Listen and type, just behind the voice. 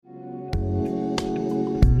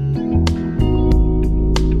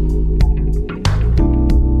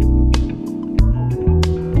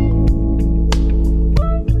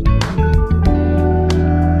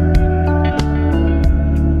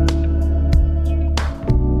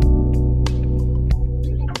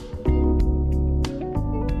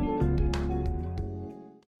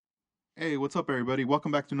What's up, everybody?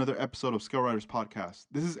 Welcome back to another episode of Scale Riders Podcast.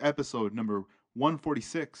 This is episode number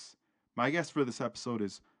 146. My guest for this episode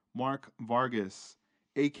is Mark Vargas,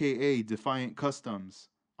 aka Defiant Customs,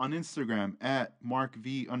 on Instagram at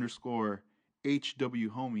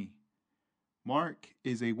MarkV_HWHomie. Mark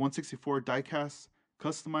is a 164 diecast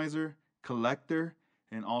customizer, collector,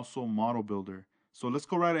 and also model builder. So let's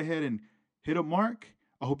go right ahead and hit up Mark.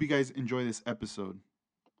 I hope you guys enjoy this episode.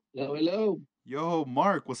 Hello, hello. Yo,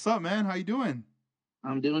 Mark, what's up, man? How you doing?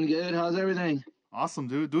 I'm doing good. How's everything? Awesome,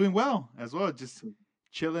 dude. Doing well as well. Just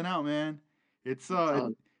chilling out, man. It's Uh,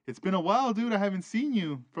 it's been a while, dude. I haven't seen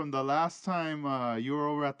you from the last time you were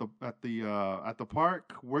over at the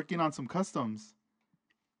park working on some customs.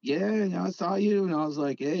 yeah, I saw you and I was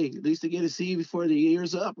like, hey, at least I get to see you before the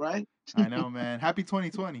year's up, right? I know, man. Happy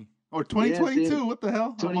 2020 or Yeah, same. 2022. What the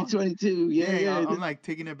hell? 2022. Yeah, Dang, yeah. I'm like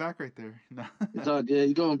taking it back right there. It's all good.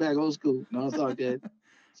 You're going back old school. No, it's all good.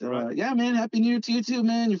 So, Right. yeah, man, happy new year to you too,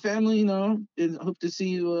 man. Your family, and hope to see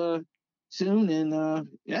you soon. And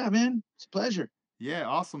yeah, man, it's a pleasure. Yeah,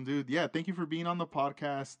 awesome, dude. Yeah, thank you for being on the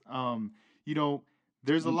podcast. You know,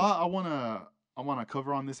 there's a Thank you. lot I wanna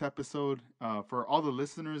cover on this episode. For all the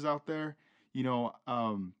listeners out there, you know,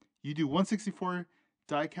 you do 164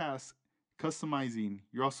 diecast customizing.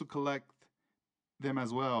 You also collect them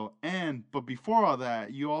as well. But before all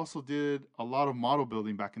that, you also did a lot of model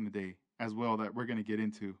building back in the day as well that we're gonna get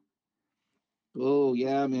into. Oh,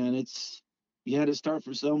 yeah, man. You had to start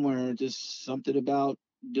from somewhere. Just something about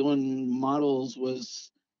doing models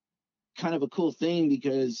was kind of a cool thing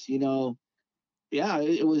because, yeah,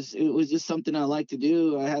 it was just something I like to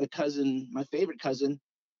do. I had a cousin, my favorite cousin.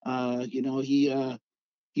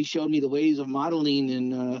 He showed me the ways of modeling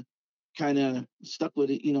and kind of stuck with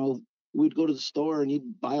it. We'd go to the store and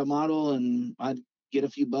he'd buy a model and I'd get a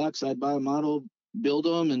few bucks. I'd buy a model, build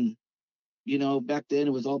them, and back then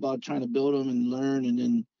it was all about trying to build them and learn. And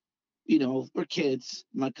then we're kids.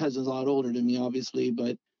 My cousin's a lot older than me, obviously,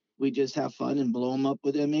 but we just have fun and blow them up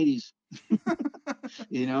with M80s.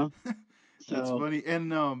 You know, That's so. funny.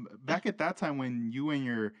 And back at that time when you and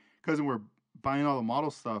your cousin were buying all the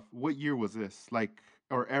model stuff, what year was this? Like,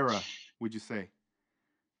 or era, would you say?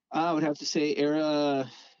 I would have to say era,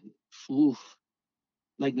 oof,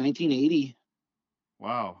 like 1980.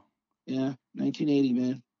 Wow. Yeah, 1980,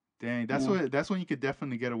 man. Dang, Yeah. that's when you could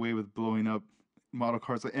definitely get away with blowing up model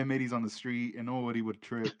cars like M80s on the street and nobody would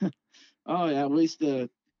trip. Oh yeah, we used to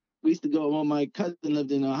go. Well, my cousin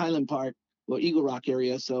lived in Highland Park, or Eagle Rock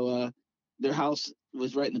area, so their house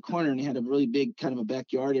was right in the corner, and he had a really big kind of a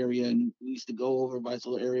backyard area, and we used to go over by this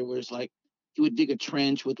little area where it's like he would dig a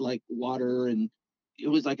trench with like water, and it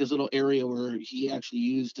was like his little area where he actually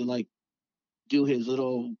used to like do his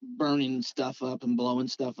little burning stuff up and blowing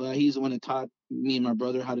stuff up. He's the one that taught me and my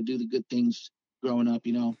brother how to do the good things growing up.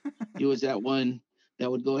 He was that one that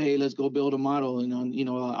would go, hey, let's go build a model, and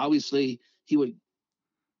obviously he would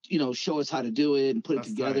show us how to do it and put it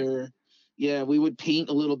That's tight. together. Yeah, we would paint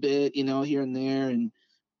a little bit, here and there, and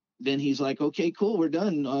then he's like, okay, cool, we're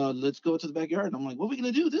done. Let's go to the backyard. And I'm like, what are we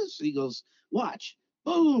gonna do this? He goes, watch.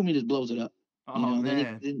 Boom, he just blows it up. Oh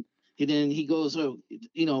Then man. he goes, oh,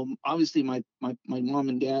 obviously my mom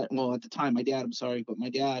and dad, well, at the time my dad, I'm sorry, but my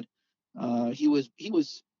dad, he would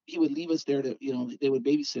leave us there to, they would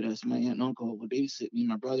babysit us. My aunt and uncle would babysit me and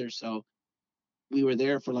my brother. So we were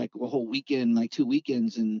there for like a whole weekend, like 2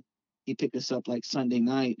 weekends, and he picked us up like Sunday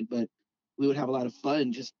night. But we would have a lot of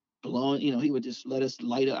fun just blowing. He would just let us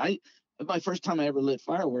light up. I My first time I ever lit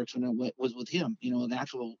fireworks when I went was with him. An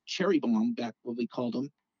actual cherry bomb, back what we called them,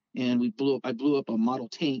 and we blew up. I blew up a model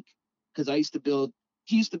tank because I used to build.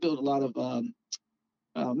 He used to build a lot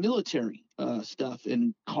of military stuff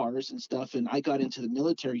and cars and stuff, and I got into the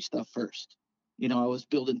military stuff first. I was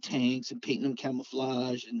building tanks and painting them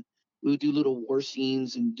camouflage, and we would do little war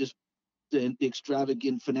scenes, and just the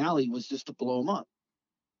extravagant finale was just to blow them up.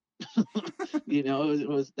 It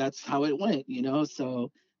was That's how it went.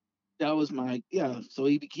 So that was my yeah. So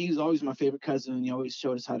he was always my favorite cousin, and he always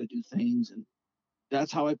showed us how to do things, and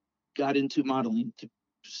that's how I got into modeling. To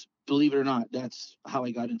believe it or not, that's how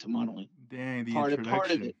I got into modeling. Dang, the Part of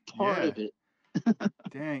introduction. it, part Yeah. of it.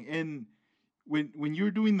 Dang. And when you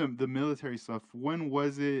were doing the military stuff, when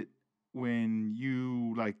was it when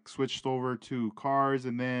you like switched over to cars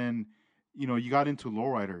and then you got into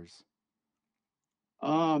lowriders?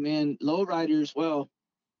 Oh man, lowriders. Well,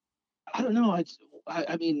 I don't know.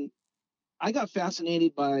 I mean, I got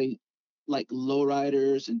fascinated by like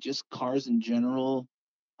lowriders and just cars in general.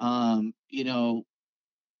 Um, you know,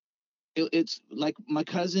 it's like my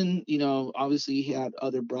cousin. Obviously he had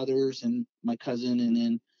other brothers and my cousin, and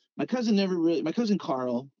then my cousin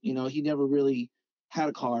Carl. He never really had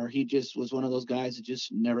a car. He just was one of those guys that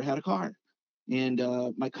just never had a car. And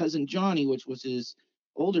my cousin Johnny, which was his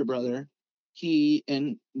older brother, he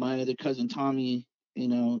and my other cousin Tommy, you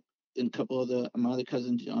know, and a couple of my other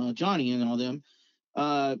cousin Johnny and all them,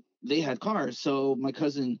 uh, they had cars. So my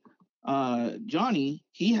cousin Johnny,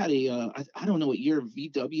 he had I don't know what year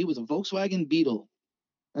VW, it was a Volkswagen Beetle.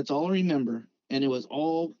 That's all I remember. And it was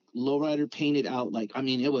all lowrider painted out. Like, I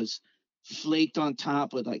mean, it was flaked on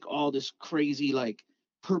top with like all this crazy, like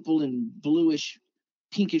purple and bluish,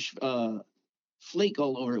 pinkish flake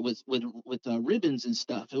all over it with ribbons and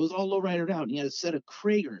stuff. It was all lowridered out. And he had a set of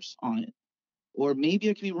Kragers on it. Or maybe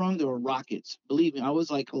I could be wrong. There were rockets. Believe me, I was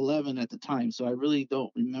like 11 at the time, so I really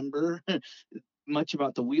don't remember much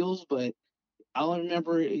about the wheels. But I'll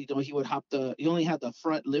remember, he would he only had the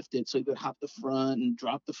front lifted, so he would hop the front and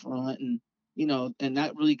drop the front, and and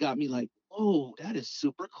that really got me like, oh, that is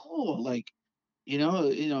super cool. Like, and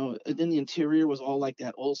then the interior was all like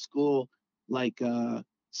that old school, like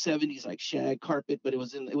 70s like shag carpet, but it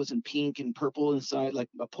was in pink and purple inside, like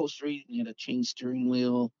upholstery. And he had a chain steering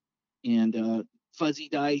wheel and fuzzy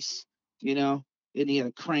dice, and he had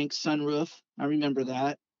a crank sunroof. I remember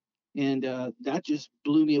that, and that just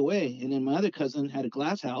blew me away. And then my other cousin had a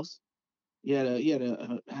glass house. He had a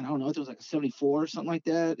I don't know, it was like a 74 or something like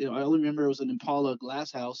that. I only remember it was an Impala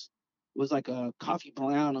glass house. It was like a coffee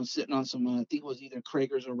brown. I'm sitting on some, I think it was either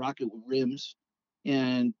Kragers or Rocket rims.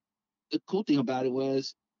 And the cool thing about it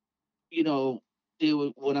was, you know,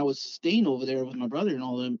 when I was staying over there with my brother and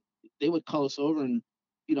all them, they would call us over and,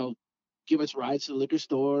 you know, give us rides to the liquor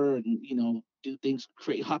store and, do things,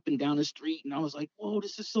 hopping down the street. And I was like, whoa,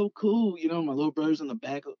 this is so cool. My little brother's in the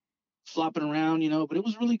back flopping around, but it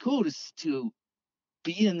was really cool to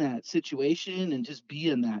be in that situation and just be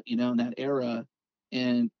in that, in that era.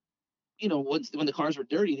 And, when the cars were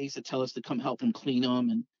dirty, they used to tell us to come help him clean them.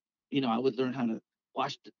 And, I would learn how to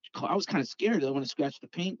wash the car. I was kind of scared. I want to scratch the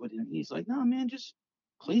paint with him. He's like, no, man, just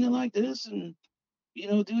clean it like this and,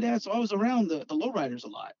 do that. So I was around the lowriders a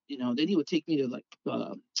lot. Then he would take me to like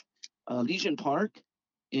Legion Park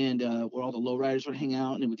and where all the lowriders would hang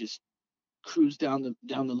out, and it would just cruise down the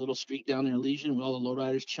little street down there in Legion with all the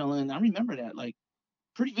lowriders chilling. I remember that like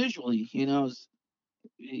pretty visually,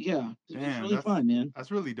 yeah, it was Damn, really fun, man. that's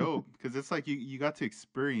really dope because it's like you got to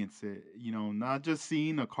experience it. Not just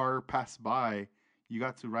seeing a car pass by. You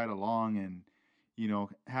got to ride along and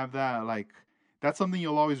have that like that's something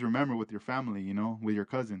you'll always remember with your family. With your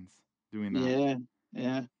cousins doing that. Yeah,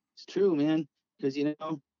 yeah, it's true, man. Because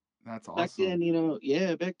That's back then, awesome.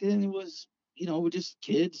 yeah, back then it was, we're just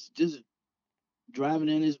kids, just driving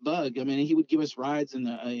in his bug. I mean, he would give us rides, and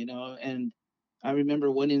and I remember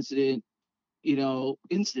one instance.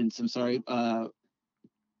 I'm sorry. I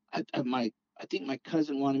think my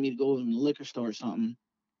cousin wanted me to go in the liquor store or something,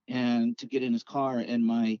 and to get in his car, and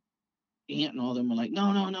my aunt and all them were like,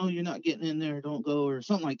 no, no, no, you're not getting in there, don't go, or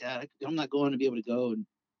something like that. I'm not going to be able to go.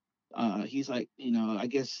 And he's like, I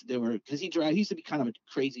guess they were, because he used to be kind of a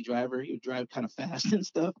crazy driver. He would drive kind of fast and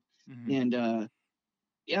stuff. Hmm. And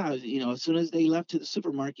yeah, as soon as they left to the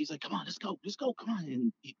supermarket, he's like, come on, let's go, come on.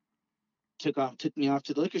 And he took me off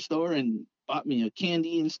to the liquor store and bought me a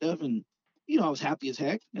candy and stuff. And I was happy as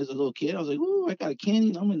heck as a little kid. I was like, "Ooh, I got a candy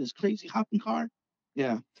and I'm in this crazy hopping car."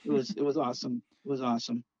 Yeah, it was awesome. It was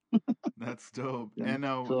awesome. That's dope. Yeah,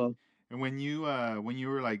 cool. And when you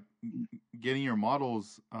were like getting your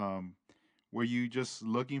models, were you just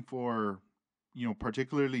looking for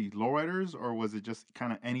particularly lowriders, or was it just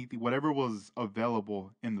kind of anything, whatever was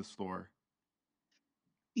available in the store?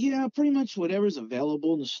 Yeah, pretty much whatever's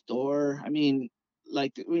available in the store. I mean,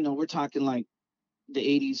 like, we're talking like the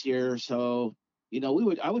 80s here. So,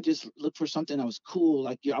 I would just look for something that was cool.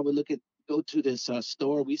 Like, I would go to this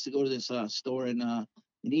store. We used to go to this store in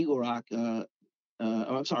Eagle Rock.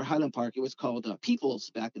 I'm sorry, Highland Park. It was called People's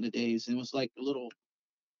back in the days. And it was like a little,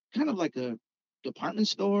 kind of like a department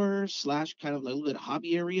store slash kind of like a little bit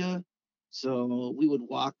hobby area. So we would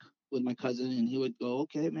walk with my cousin and he would go,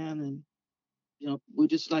 okay, man. And, we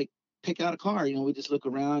just like pick out a car, we just look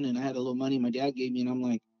around, and I had a little money my dad gave me, and I'm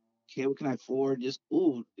like, okay, what can I afford? Just,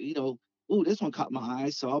 this one caught my eye,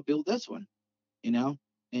 so I'll build this one, you know?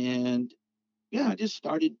 And yeah, I just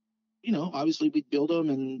started, obviously we'd build them,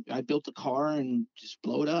 and I built a car and just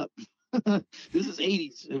blow it up. This is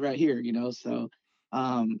 80s right here, so,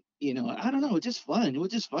 I don't know, it's just fun. It was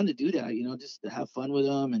just fun to do that, just to have fun with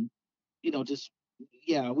them. And, just,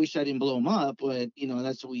 yeah, I wish I didn't blow them up, but,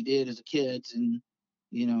 that's what we did as a kids. And,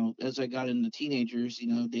 as I got into teenagers,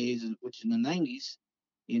 days, which in the 90s,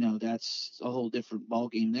 that's a whole different ball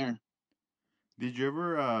game there. Did you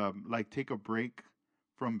ever like take a break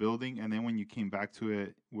from building, and then when you came back to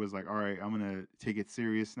it, was like, all right, I'm gonna take it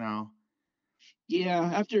serious now. Yeah,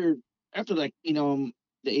 after like the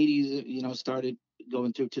 '80s, started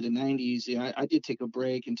going through to the '90s. Yeah, I did take a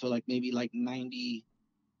break until like maybe like '90.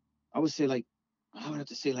 I would say like I would have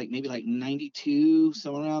to say like maybe like '92,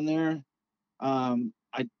 somewhere around there. Um,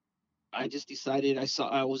 I I just decided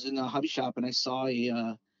I was in a hobby shop and I saw,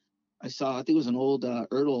 I think it was an old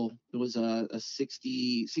Ertl. It was a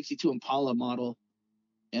 62 Impala model.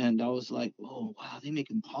 And I was like, oh, wow, they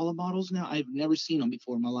make Impala models now? I've never seen them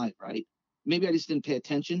before in my life, right? Maybe I just didn't pay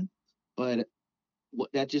attention, but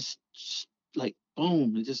that just like,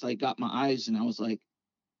 boom, it just like got my eyes. And I was like,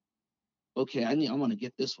 okay, I want to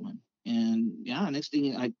get this one. And yeah, next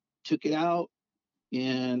thing I took it out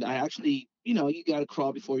and I actually, you got to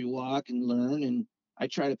crawl before you walk and learn. And I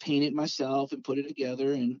try to paint it myself and put it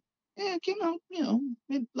together. And yeah, it came out,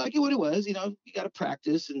 like what it was. You got to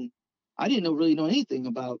practice. And I didn't really know anything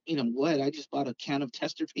about, what. I just bought a can of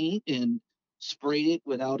tester paint and sprayed it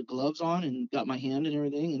without gloves on and got my hand and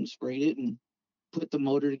everything and sprayed it and put the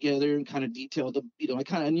motor together and kind of detailed I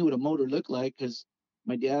kind of knew what a motor looked like because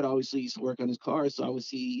my dad obviously used to work on his cars. So I would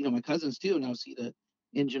see, my cousins too. And I would see the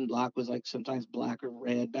engine block was like sometimes black or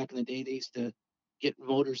red. Back in the day, they used to get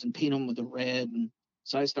motors and paint them with the red. And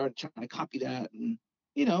so I started trying to copy that. And,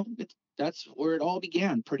 that's where it all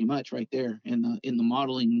began pretty much right there in the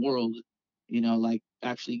modeling world, like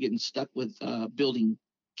actually getting stuck with building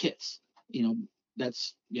kits, you know,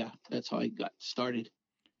 that's how I got started.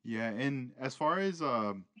 Yeah, and as far as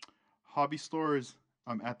hobby stores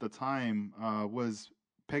at the time, was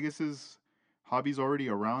Pegasus hobbies already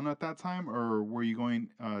around at that time, or were you going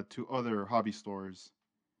to other hobby stores?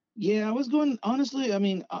 Yeah, I was going honestly. I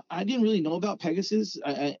mean, I didn't really know about Pegasus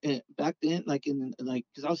back then, like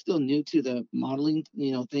because I was still new to the modeling,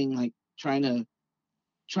 thing, like trying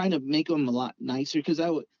to make them a lot nicer. Because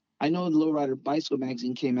I know the Lowrider Bicycle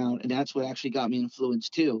magazine came out, and that's what actually got me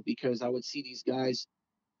influenced too. Because I would see these guys,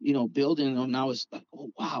 building them, and I was like,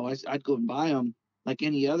 oh wow, I'd go and buy them like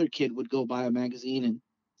any other kid would go buy a magazine and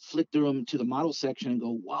flick through them to the model section and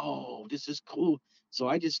go, wow, this is cool. So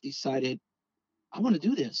I just decided I want to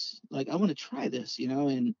do this. Like, I want to try this,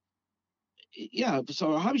 and yeah.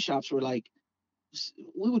 So our hobby shops were like,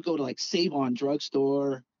 we would go to like Save On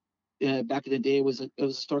Drugstore. Back in the day, it was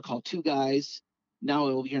a store called Two Guys. Now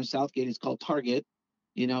over here in Southgate, it's called Target.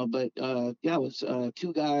 But yeah, it was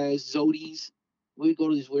Two Guys, Zodi's. We'd go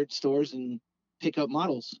to these weird stores and pick up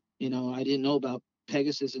models. I didn't know about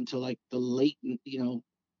Pegasus until like the late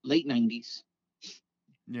 '90s.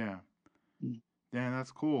 Yeah, yeah,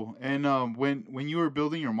 that's cool. And when you were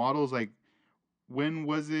building your models, like when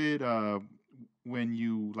was it when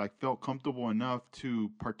you like felt comfortable enough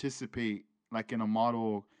to participate like in a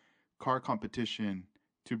model car competition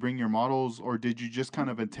to bring your models, or did you just kind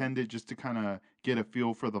of attend it just to kind of get a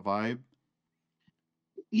feel for the vibe?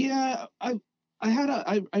 Yeah, I had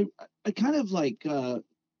a I kind of like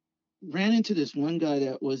ran into this one guy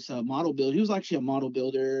that was a model builder. He was actually a model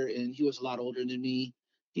builder, and he was a lot older than me.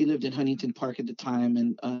 He lived in Huntington Park at the time,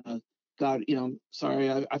 and God, sorry,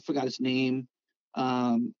 I forgot his name.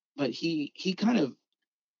 But he kind of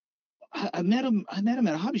I met him. I met him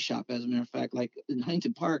at a hobby shop, as a matter of fact, like in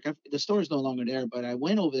Huntington Park. The store is no longer there, but I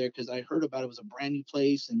went over there because I heard about it. It was a brand new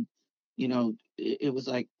place, and it was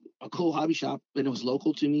like a cool hobby shop, and it was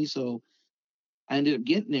local to me. So I ended up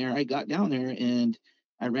getting there. I got down there and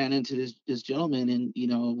I ran into this gentleman, and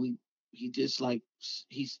he just like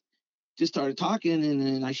he's just started talking, and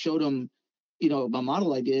then I showed him, my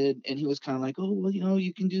model I did, and he was kind of like, oh well,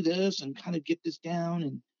 you can do this and kind of get this down,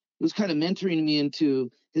 and he was kind of mentoring me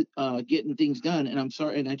into getting things done. And I'm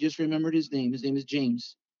sorry, and I just remembered his name. His name is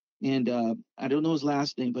James, and I don't know his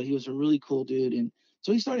last name, but he was a really cool dude. And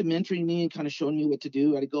so he started mentoring me and kind of showing me what to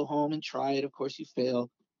do. I'd go home and try it. Of course, you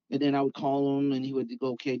fail, and then I would call him, and he would go,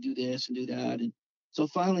 okay, do this and do that. And so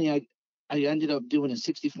finally, I ended up doing a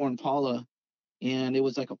 '64 Impala, and it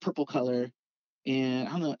was like a purple color, and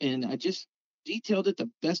I don't know, and I just detailed it the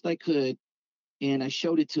best I could, and I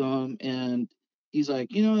showed it to him, and he's like,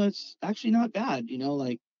 it's actually not bad,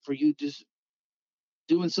 like for you just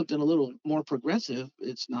doing something a little more progressive,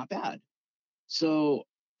 it's not bad. So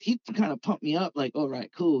he kind of pumped me up, like, all right,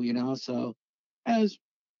 cool, So as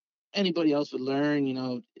anybody else would learn,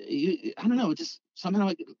 I don't know, just somehow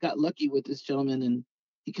I got lucky with this gentleman, and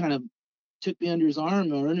he kind of took me under his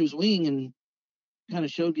arm or under his wing and kind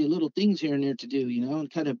of showed me little things here and there to do,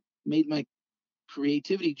 and kind of made my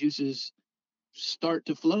creativity juices start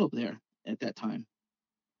to flow there at that time.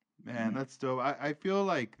 Man, that's dope. I feel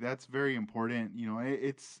like that's very important.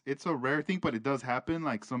 It's a rare thing, but it does happen.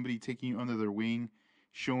 Like somebody taking you under their wing,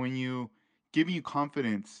 showing you, giving you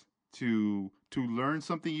confidence to learn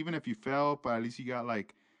something, even if you fail, but at least you got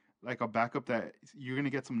like a backup that you're gonna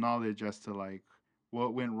get some knowledge as to like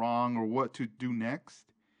what went wrong or what to do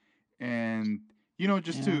next, and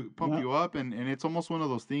just Yeah. to pump Yeah. you up. And it's almost one of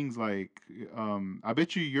those things like, I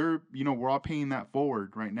bet you're we're all paying that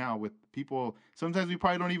forward right now with people. Sometimes we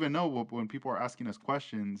probably don't even know when people are asking us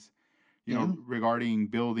questions, Yeah. regarding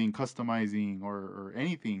building, customizing, or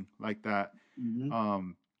anything like that. Hmm.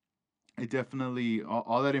 um it definitely,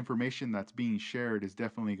 all that information that's being shared is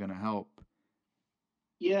definitely going to help.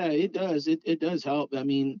 Yeah, it does. It does help. I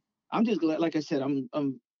mean, I'm just glad. Like I said,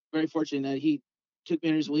 I'm very fortunate that he took me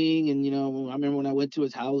under his wing. And I remember when I went to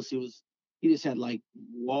his house, he just had like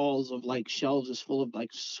walls of like shelves just full of like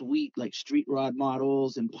sweet like street rod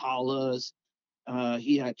models and Palas.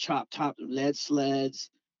 He had chop top lead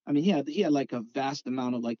sleds. I mean, he had like a vast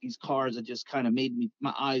amount of like these cars that just kind of made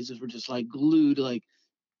my eyes just were just like glued. Like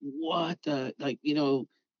what the like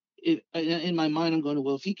in my mind, I'm going,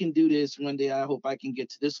 well, if he can do this one day, I hope I can get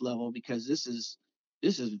to this level, because this is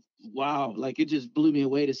wow. Like it just blew me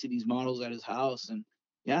away to see these models at his house. And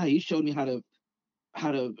yeah, he showed me how to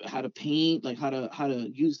paint, like how to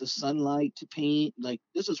use the sunlight to paint. Like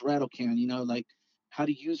this is Rattlecan, like how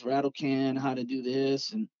to use Rattlecan, how to do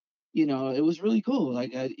this. And it was really cool.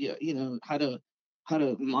 Like how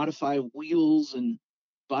to modify wheels and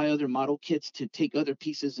buy other model kits to take other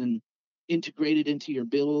pieces and integrate it into your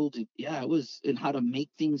build. Yeah, it was. And how to make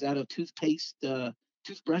things out of toothbrushes,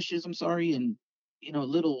 I'm sorry, and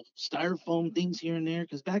little styrofoam things here and there,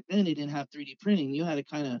 because back then they didn't have 3D printing. You had to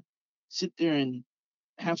kind of sit there and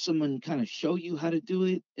have someone kind of show you how to do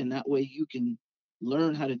it, and that way you can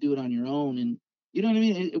learn how to do it on your own. And you know what I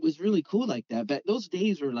mean? It was really cool like that. But those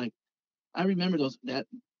days were like, I remember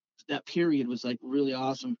that period was like really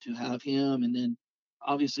awesome to have him. And then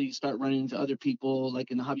obviously you start running into other people like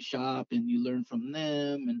in the hobby shop, and you learn from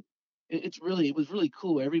them. And it was really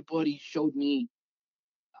cool. Everybody showed me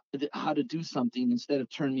how to do something instead of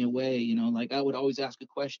turn me away. Like I would always ask a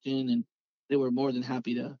question, and they were more than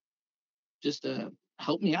happy to just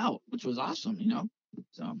help me out, which was awesome.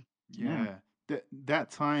 So yeah. Yeah, that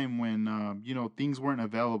time when things weren't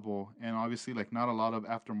available, and obviously like not a lot of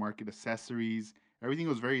aftermarket accessories. Everything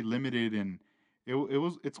was very limited, and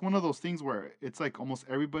it's one of those things where it's like almost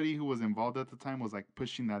everybody who was involved at the time was like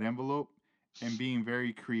pushing that envelope and being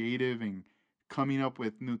very creative and coming up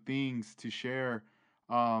with new things to share.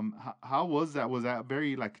 How was that? Was that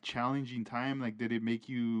very like challenging time? Like, did it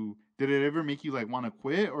ever make you like want to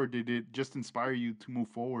quit, or did it just inspire you to move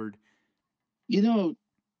forward? You know,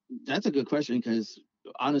 that's a good question, because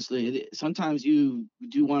honestly, sometimes you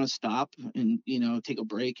do want to stop and take a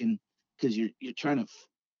break, and because you're trying to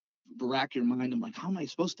rack your mind. I'm like, how am I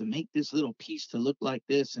supposed to make this little piece to look like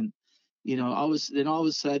this? And all of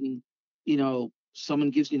a sudden,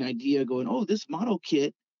 someone gives you an idea, going, oh, this model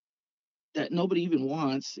kit that nobody even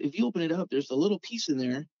wants. If you open it up, there's a little piece in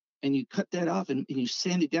there, and you cut that off, and you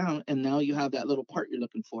sand it down, and now you have that little part you're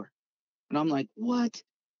looking for. And I'm like, what?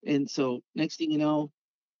 And so next thing you know,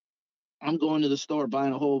 I'm going to the store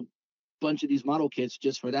buying a whole bunch of these model kits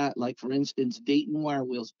just for that. Like for instance, Dayton wire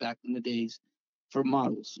wheels back in the days for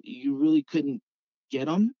models. You really couldn't get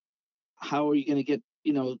them. How are you going to get,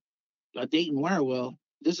 a Dayton wire wheel?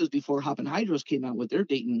 This is before Hop and Hydros came out with their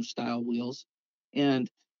Dayton style wheels. And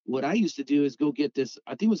what I used to do is go get this.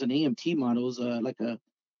 I think it was an AMT model. It was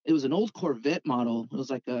it was an old Corvette model. It was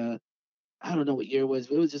like I don't know what year it was,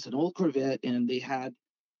 but it was just an old Corvette, and they had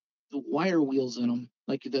the wire wheels in them.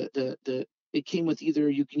 Like it came with, either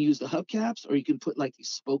you can use the hubcaps or you can put like these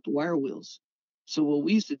spoked wire wheels. So what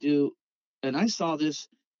we used to do, and I saw this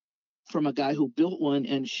from a guy who built one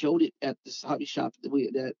and showed it at this hobby shop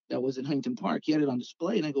that was in Huntington Park. He had it on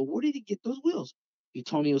display, and I go, "Where did he get those wheels?" He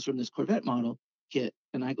told me it was from this Corvette model kit,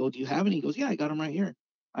 and I go, "Do you have any?" He goes, "Yeah, I got them right here.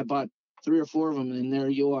 I bought 3 or 4 of them, and there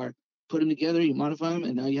you are. Put them together, you modify them,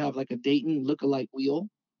 and now you have like a Dayton look-alike wheel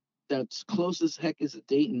that's close as heck as a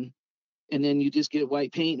Dayton, and then you just get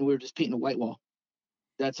white paint, and we were just painting a white wall.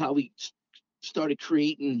 That's how we started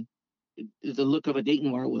creating the look of a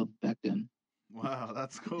Dayton wire wheel back then. Wow,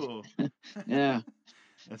 that's cool. Yeah,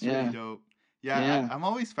 That's really yeah, dope. Yeah, yeah, I'm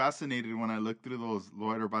always fascinated when I look through those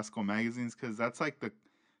Lloyd or Basco magazines, because that's like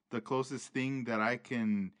the closest thing that I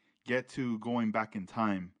can get to going back in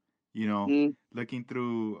time. mm, Looking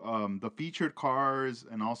through the featured cars,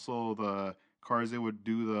 and also the cars that would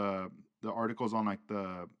do the articles on, like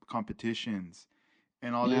the competitions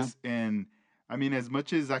and all yeah, this. And I mean, as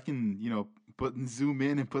much as I can, put zoom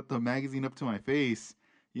in and put the magazine up to my face,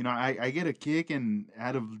 I get a kick and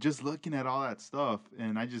out of just looking at all that stuff.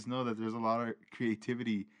 And I just know that there's a lot of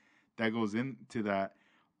creativity that goes into that.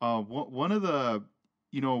 one of the,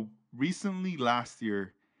 recently last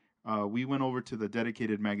year, we went over to the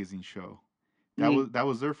Dedicated Magazine show. Mm. That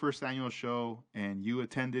was their first annual show, and you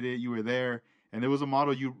attended it. You were there, and there was a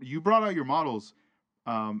model. You brought out your models,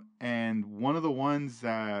 and one of the ones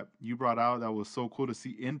that you brought out that was so cool to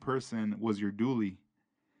see in person was your dually.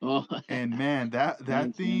 Oh, And man, that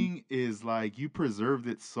thanks, man. thing is like you preserved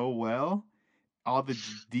it so well. All the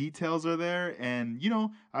details are there, and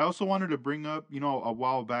I also wanted to bring up, a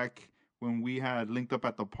while back when we had linked up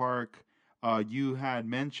at the park, you had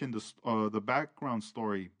mentioned the background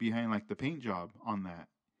story behind like the paint job on that.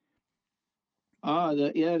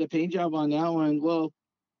 The paint job on that one. Well,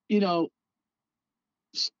 you know,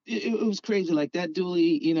 it was crazy. Like that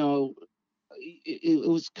dually, it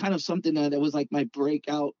was kind of something that was like my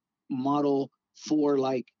breakout model for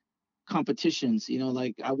like competitions.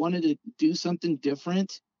 Like I wanted to do something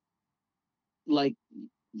different. Like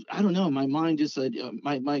I don't know, my mind just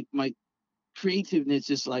my creativeness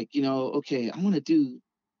is like, okay, I want to do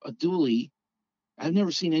a dually. I've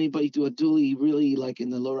never seen anybody do a dually really like in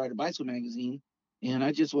the Lowrider Bicycle magazine, and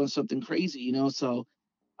I just want something crazy. So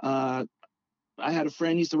uh, I had a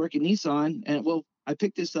friend used to work at Nissan, and well, I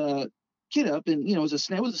picked this kit up, and it was a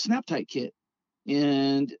snap tight kit,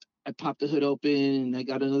 and I popped the hood open, and I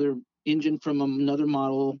got another engine from another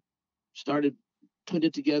model, started putting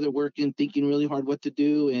it together, working, thinking really hard what to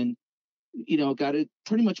do, and got it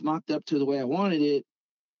pretty much mocked up to the way I wanted it.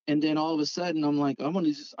 And then all of a sudden, I'm like, I want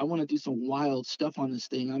to do some wild stuff on this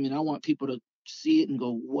thing. I mean, I want people to see it and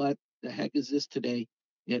go, "What the heck is this today?"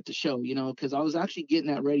 At the show, because I was actually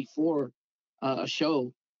getting that ready for a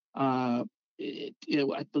show. Uh,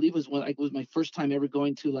 I believe it was my first time ever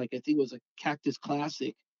going to, like, I think it was a Cactus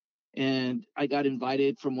Classic, and I got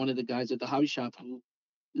invited from one of the guys at the hobby shop who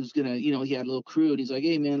was gonna, he had a little crew, and he's like,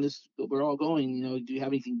 "Hey man, this we're all going. Do you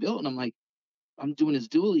have anything built?" And I'm like, "I'm doing this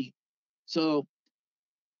dually." So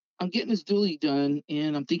I'm getting this dually done,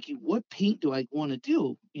 and I'm thinking, what paint do I want to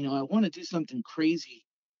do? I want to do something crazy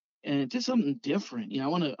and just something different. I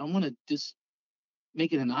want to just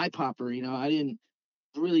make it an eye popper. I didn't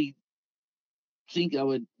really think I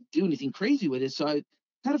would do anything crazy with it. So I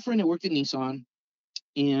had a friend that worked at Nissan,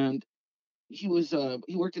 and he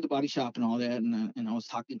worked at the body shop and all that. And I was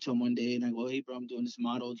talking to him one day, and I go, "Hey, bro, I'm doing this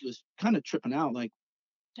model." He was kind of tripping out, like,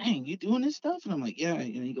 "Dang, you doing this stuff?" And I'm like, "Yeah."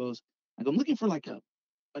 And he goes, "I'm looking for like a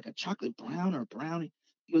chocolate brown or a brownie."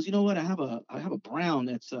 He goes, "You know what? I have a brown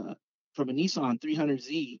that's from a Nissan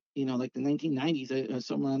 300Z. Like the 1990s,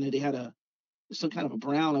 somewhere on there they had some kind of a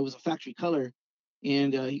brown. It was a factory color."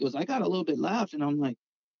 And he goes, "I got a little bit left." And I'm like,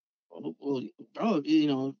 "Well, bro,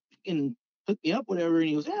 you can hook me up, whatever." And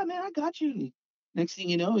he goes, "Yeah, man, I got you." And next thing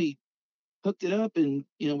you know, he hooked it up, and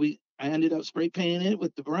I ended up spray painting it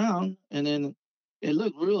with the brown, and then it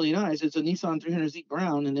looked really nice. It's a Nissan 300Z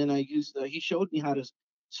brown, and then I used he showed me how to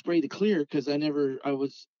spray the clear, because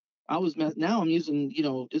now I'm using,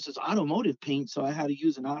 this is automotive paint, so I had to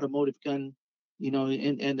use an automotive gun,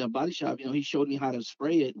 and a body shop, he showed me how to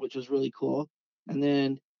spray it, which was really cool. And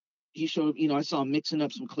then he showed, I saw him mixing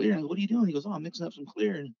up some clear, and I go, "What are you doing?" He goes, "Oh, I'm mixing up some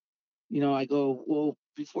clear." And I go, "Well,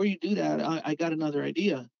 before you do that, I got another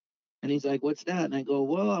idea." And he's like, "What's that?" And I go,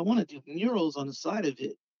 "Well, I want to do murals on the side of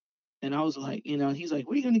it." And I was like, he's like,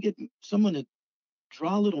 "Where are you going to get someone to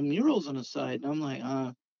draw little murals on the side?" And I'm like,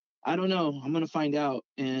 I don't know. I'm going to find out."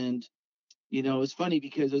 And, it's funny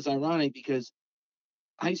because it's ironic because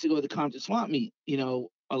I used to go to the Compton Swap Meet,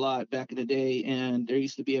 a lot back in the day. And there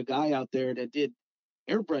used to be a guy out there that did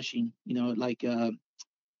airbrushing, like,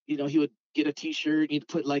 he would get a t-shirt and he'd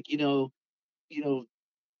put like, you know,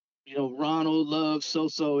 Ronald loves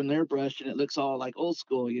so in airbrush, and it looks all like old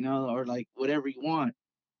school, or like whatever you want.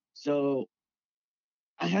 So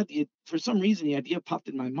for some reason, the idea popped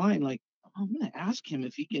in my mind, like, I'm gonna ask him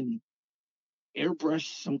if he can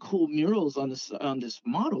airbrush some cool murals on this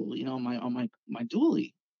model, my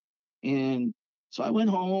dually. And so I went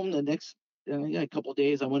home the next yeah, a couple of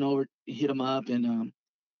days. I went over, hit him up, and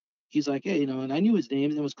he's like, "Hey, and I knew his name.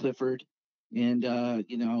 His name was Clifford. And I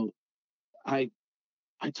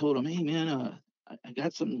I told him, "Hey, man, I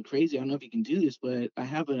got something crazy. I don't know if you can do this, but I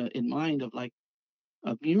have in mind of like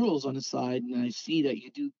murals on the side, and I see that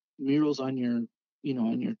you do murals on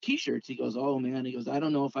on your t-shirts." He goes, "Oh man," he goes, "I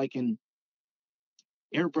don't know if I can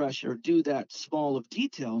airbrush or do that small of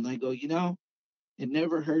detail." And I go, it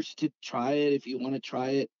never hurts to try it if you want to try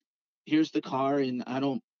it. Here's the car, and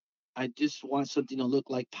I just want something to look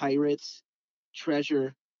like Pirates,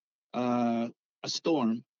 Treasure, uh, a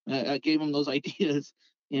Storm." I gave him those ideas,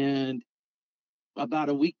 and about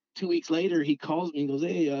a week, 2 weeks later, he calls me and goes,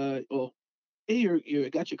 "Hey, well, hey, you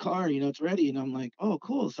got your car, it's ready. And I'm like, oh,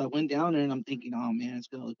 cool. So I went down there and I'm thinking, oh man, it's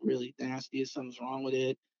gonna look really nasty. Something's wrong with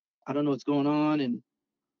it. I don't know what's going on. And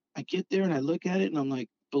I get there and I look at it and I'm like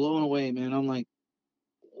blown away, man. I'm like,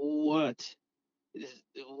 what?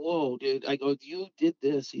 Whoa, dude. I go, you did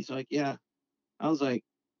this. He's like, yeah. I was like,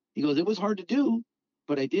 he goes, it was hard to do,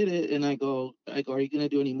 but I did it. And are you gonna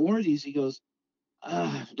do any more of these? He goes,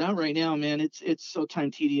 not right now, man. It's so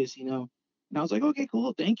time tedious, And I was like, okay,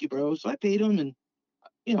 cool, thank you, bro. So I paid him, and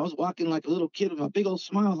I was walking like a little kid with a big old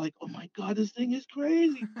smile, like, oh my god, this thing is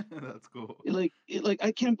crazy. That's cool.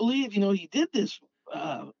 I can't believe, he did this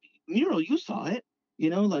uh, mural. You saw it,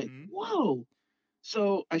 like, Hmm. whoa.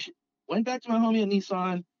 So went back to my homie at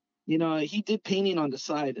Nissan. He did painting on the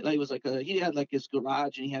side. Like, it was like he had like his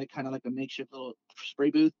garage, and he had kind of like a makeshift little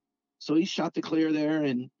spray booth. So he shot the clear there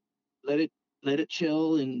and let it let it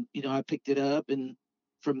chill. And I picked it up, and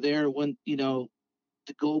from there went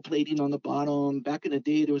the gold plating on the bottom. Back in the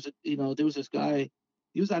day, there was this guy.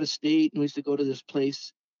 He was out of state, and we used to go to this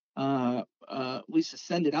place. We used to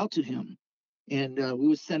send it out to him, and we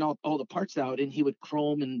would send all the parts out, and he would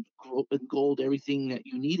chrome and gold everything that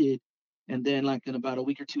you needed. And then, like in about a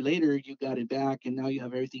week or two later, you got it back, and now you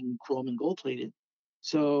have everything chrome and gold plated.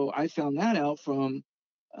 So I found that out from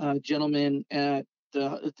a gentleman at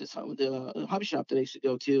the hobby shop that I used to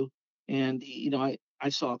go to, and I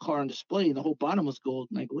saw a car on display and the whole bottom was gold.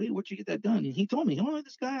 And I go, wait, where'd you get that done? And he told me, oh,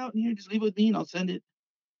 this guy out in here, just leave it with me and I'll send it.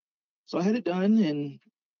 So I had it done, and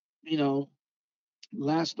you know,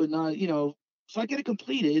 last but not, so I get it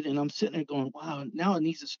completed, and I'm sitting there going, wow, now it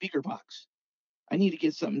needs a speaker box. I need to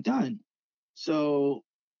get something done. So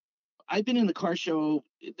I've been in the car show.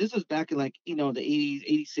 This is back in like, the 80s,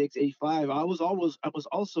 86, 85. I was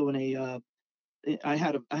also in I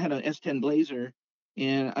had an S10 Blazer,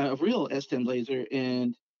 and a real S10 Blazer,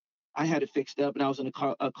 and I had it fixed up, and I was in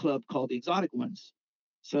a club called the Exotic Ones.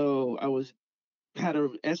 So I had a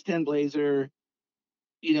S10 Blazer,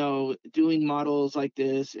 doing models like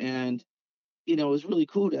this, and it was really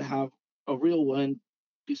cool to have a real one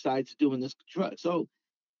besides doing this truck. So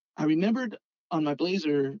I remembered on my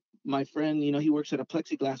Blazer, my friend, he works at a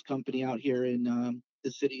plexiglass company out here in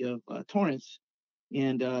the city of Torrance,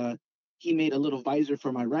 and he made a little visor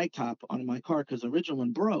for my rag top on my car because the original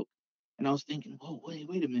one broke. And I was thinking, whoa,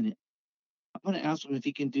 wait a minute. I'm gonna ask him if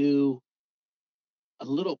he can do a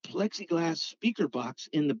little plexiglass speaker box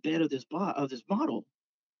in the bed of this model.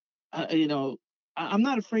 You know, I'm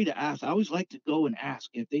not afraid to ask. I always like to go and ask.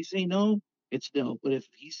 If they say no, it's no. But if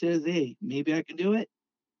he says, hey, maybe I can do it,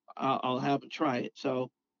 I'll have him try it.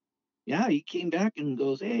 So yeah, he came back and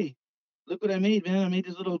goes, hey, look what I made, man. I made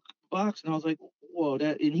this little box, and I was like, whoa,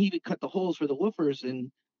 and he even cut the holes for the woofers.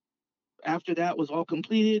 And after that was all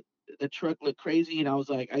completed, the truck looked crazy, and I was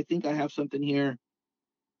like, I think I have something here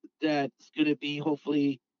that's gonna be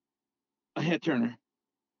hopefully a head turner.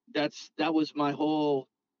 That was my whole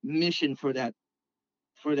mission for that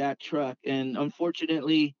truck. And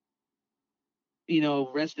unfortunately,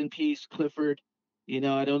 rest in peace, Clifford.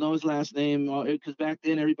 I don't know his last name because back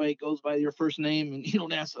then everybody goes by your first name and you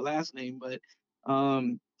don't ask the last name. But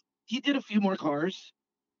um, he did a few more cars.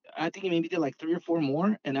 I think he maybe did like three or four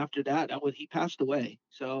more, and after that was he passed away.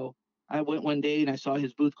 So I went one day and I saw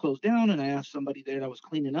his booth closed down, and I asked somebody there that was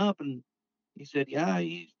cleaning up, and he said, "Yeah,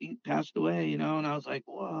 he passed away," And I was like,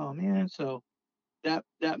 "Whoa, man!" So that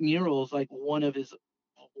mural is like one of his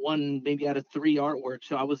one maybe out of three artworks.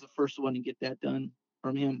 So I was the first one to get that done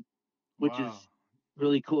from him, which Wow. is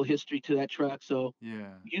really cool history to that truck. So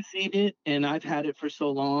Yeah. you've seen it, and I've had it for so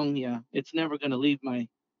long. Yeah, it's never gonna leave my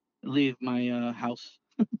house.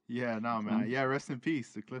 Yeah, no, So man. Yeah, rest in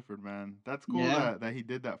peace to Clifford, man. That's cool yeah, that he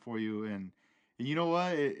did that for you. And you know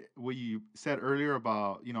what? What you said earlier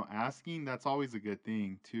about, asking, that's always a good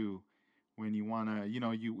thing too. When you want to,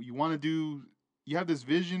 you want to do, you have this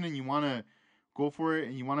vision and you want to go for it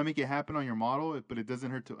and you want to make it happen on your model, but it doesn't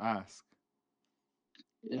hurt to ask.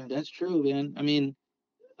 yeah, that's true, man. I mean,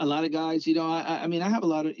 a lot of guys, I mean, I have a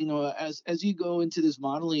lot of, as you go into this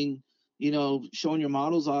modeling, showing your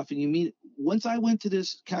models off, and you meet. Once I went to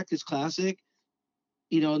this Cactus Classic,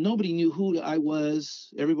 nobody knew who I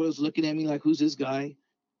was. Everybody was looking at me like, who's this guy?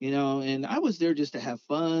 And I was there just to have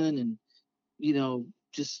fun and,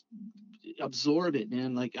 just absorb it,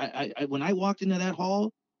 man. Like when I walked into that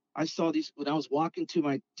hall, I saw when I was walking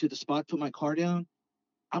to the spot, put my car down.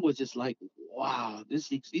 I was just like, wow,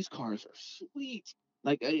 these cars are sweet.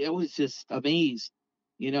 Like I was just amazed,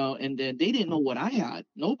 and then they didn't know what I had.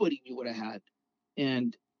 Nobody knew what I had.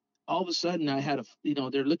 And all of a sudden I had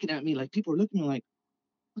they're looking at me like people are looking at me like,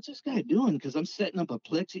 what's this guy doing? Because I'm setting up a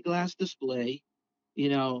plexiglass display, you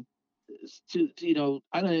know,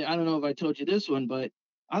 I don't know if I told you this one, but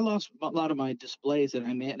I lost a lot of my displays that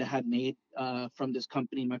had made from this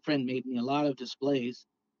company. My friend made me a lot of displays.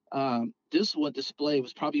 This one display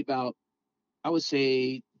was probably about, I would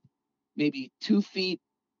say, maybe 2 feet,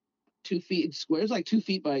 2 feet square. It's like 2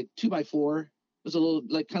 feet by 2 by 4. It was a little,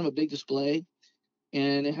 like, kind of a big display,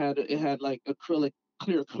 and it had like acrylic,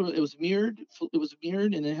 clear acrylic. It was mirrored. It was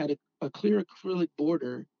mirrored, and it had a clear acrylic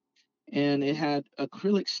border, and it had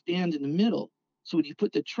acrylic stand in the middle. So when you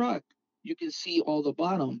put the truck, you can see all the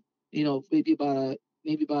bottom. Maybe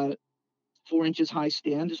about 4 inches high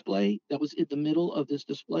stand display that was in the middle of this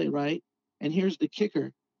display, right? And here's the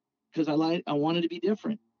kicker, because I wanted to be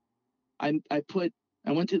different. I put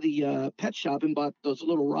I went to the pet shop and bought those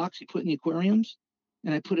little rocks you put in the aquariums,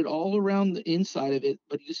 and I put it all around the inside of it,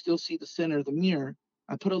 but you still see the center of the mirror.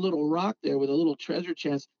 I put a little rock there with a little treasure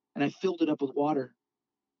chest, and I filled it up with water.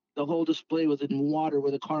 The whole display was in water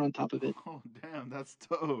with a car on top of it. Oh, damn, that's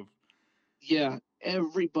dope. Yeah,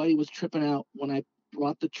 everybody was tripping out when I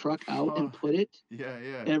brought the truck out and Fuck. put it. Yeah,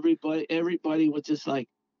 yeah. Everybody was just like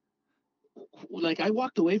I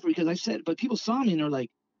walked away from it because I said, but people saw me and they're like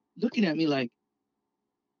looking at me like,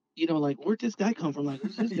 like, where'd this guy come from? Like,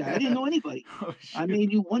 who's this guy? I didn't Yeah. know anybody. Oh, I shoot.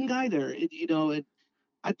 made you one guy there, and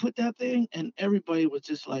I put that thing, and everybody was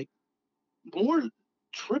just like more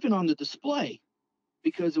tripping on the display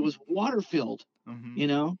because it was water filled, Mm-hmm. you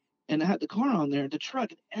know, and I had the car on there, the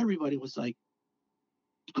truck, and everybody was like,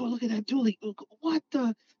 go look at that dually. What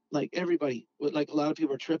the? Like, everybody, like, a lot of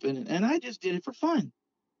people are tripping, and I just did it for fun.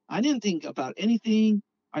 I didn't think about anything.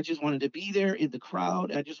 I just wanted to be there in the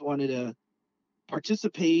crowd. I just wanted to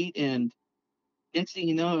participate, and next thing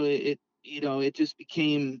you know, it just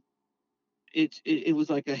became it was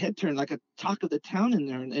like a head turn, like a talk of the town in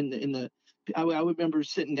there. I would remember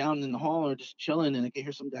sitting down in the hall or just chilling, and I could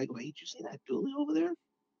hear some guy go, "Hey, did you see that dually over there?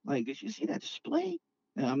 Like, did you see that display?"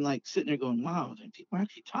 And I'm like sitting there going, "Wow, people are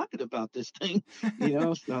actually talking about this thing,"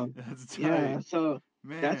 So That's tight. yeah, so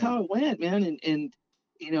that's Man. how it went, man. And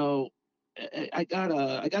you know, I got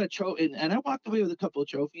a trophy, and I walked away with a couple of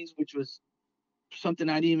trophies, which was something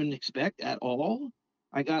I didn't even expect at all.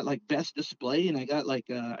 I got like best display, and I got like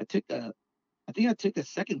I think I took a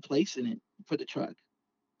second place in it for the truck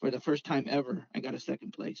for the first time ever. I got a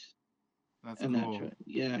second place That's in that cool. truck.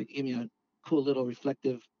 Yeah, it gave me a cool little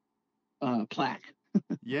reflective plaque.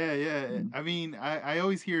 Yeah, yeah. Mm. I mean, I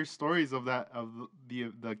always hear stories of that of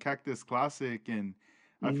the Cactus Classic, and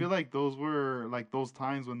I feel Mm. like those were like those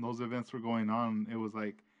times when those events were going on. It was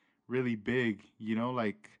like really big,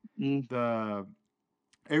 like Mm. the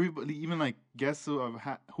everybody, even like guests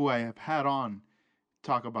who I have had on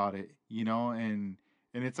talk about it, and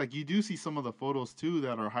it's like you do see some of the photos too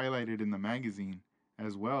that are highlighted in the magazine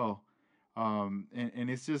as well, and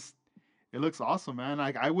it's just it looks awesome, man.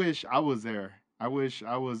 Like I wish I was there. I wish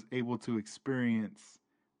I was able to experience,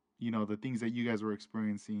 the things that you guys were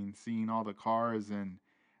experiencing, seeing all the cars, and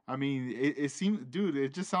I mean, it seems, dude,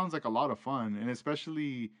 it just sounds like a lot of fun, and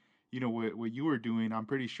especially, what you were doing. I'm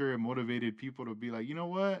pretty sure it motivated people to be like, you know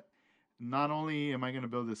what? Not only am I gonna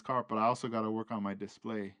build this car, but I also got to work on my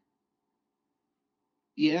display.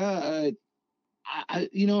 Yeah,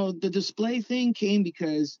 the display thing came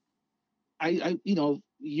because a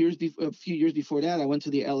few years before that, I went to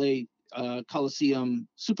the LA Coliseum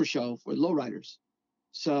Super Show for lowriders.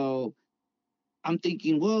 So I'm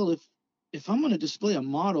thinking, well, if I'm going to display a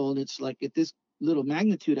model and it's like at this little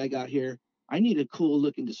magnitude I got here, I need a cool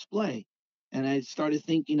looking display. And I started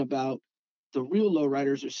thinking about the real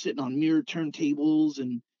lowriders are sitting on mirror turntables,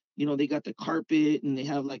 and they got the carpet, and they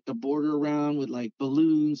have like the border around with like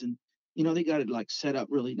balloons, and they got it like set up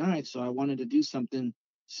really nice. So I wanted to do something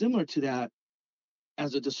similar to that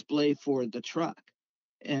as a display for the truck.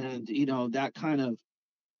 And that kind of,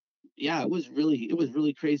 yeah, it was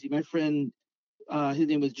really crazy. My friend, his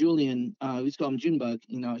name was Julian. We used to call him Junebug.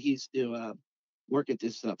 He used to work at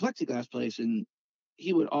this plexiglass place, and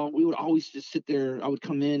we would always just sit there. I would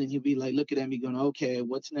come in, and he'd be like looking at me, going, "Okay,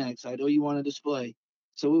 what's next? I know you want a display."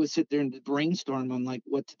 So we would sit there and brainstorm on like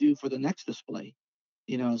what to do for the next display.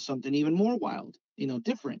 Something even more wild,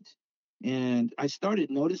 different. And I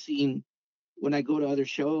started noticing when I go to other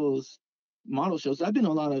shows, model shows. I've been to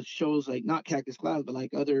a lot of shows, like not Cactus Cloud, but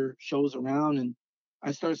like other shows around, and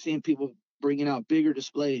I started seeing people bringing out bigger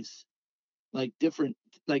displays, like different,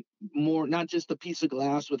 like more, not just a piece of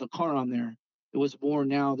glass with a car on there. It was more,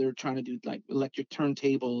 now they're trying to do like electric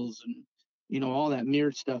turntables and all that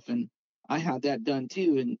mirrored stuff, and I had that done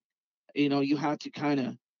too. And you have to kind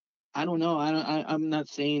of, I don't know. I'm not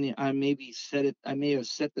saying it. I may have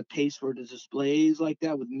set the pace for the displays like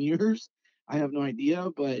that with mirrors. I have no idea,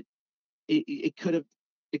 but it could have.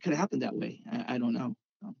 it could have happened that way. I don't know.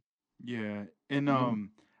 So, Yeah, and yeah.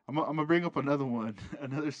 I'm gonna bring up another one,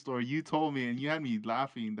 another story you told me, and you had me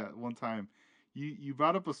laughing that one time. You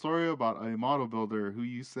brought up a story about a model builder who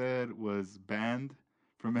you said was banned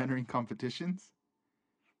from entering competitions.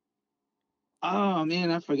 Oh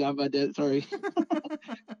man, I forgot about that. Sorry.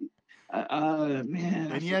 Man,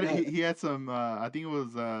 I And forgot. he had some I think it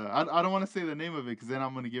was I don't want to say the name of it because then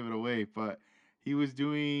I'm gonna give it away, but he was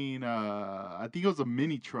doing I think it was a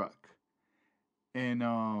mini truck, and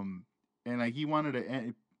like he wanted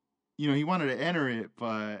to he wanted to enter it,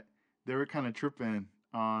 but they were kind of tripping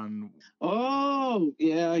on. Oh,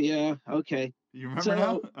 yeah, yeah. Okay. You remember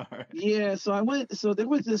now? So, All right. yeah, so I went, so there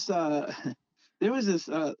was this, there was this,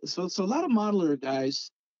 so a lot of modeler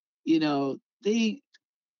guys, you know, they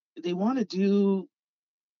want to do,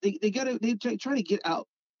 they gotta, try to get out.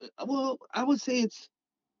 Well, I would say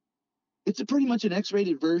it's a pretty much an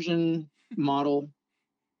X-rated version model,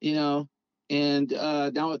 you know, and,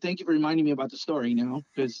 now thank you for reminding me about the story now,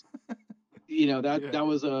 because, Yeah. that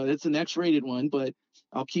was, it's an X-rated one, but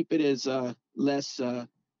I'll keep it as, less,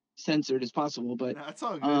 censored as possible. But, Nah, it's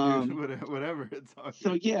all good, dude. um, Whatever. It's all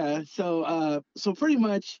so good. yeah, so pretty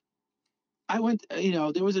much I went,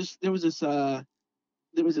 there was this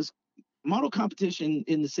model competition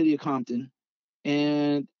in the city of Compton,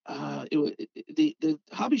 and the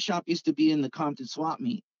hobby shop used to be in the Compton swap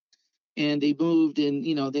meet, and they moved, and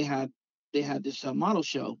they had this model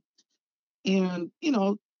show, and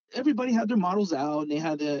everybody had their models out, and they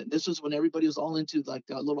had this was when everybody was all into like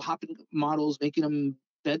little hopping models, making them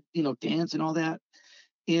bed, dance and all that.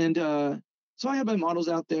 And so I had my models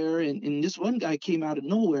out there, and this one guy came out of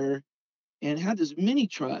nowhere and had this mini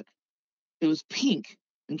truck. It was pink.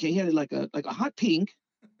 Okay, he had like a hot pink,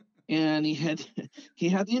 and he had he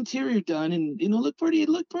had the interior done, and it looked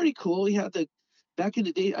pretty cool. He had the back in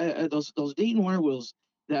the day those Dayton wire wheels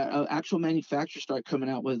that actual manufacturers start coming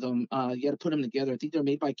out with them. You got to put them together. I think they're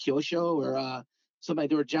made by Kyosho or somebody.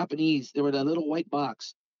 They were Japanese. They were that little white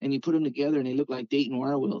box, and you put them together, and they look like Dayton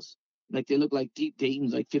wire wheels. Like they look like deep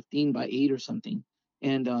Dayton's, like 15 by 8 or something.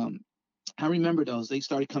 And I remember those. They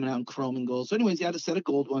started coming out in chrome and gold. So, anyways, he had a set of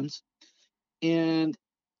gold ones, and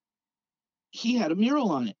he had a mural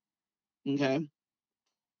on it. Okay,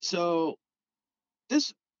 so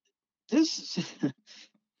this this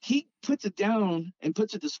he puts it down and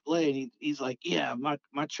puts a display, and he's like, yeah, my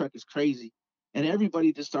truck is crazy. And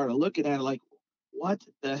everybody just started looking at it like, what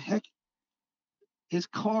the heck? His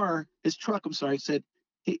truck, I'm sorry, said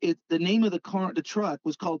the name of the truck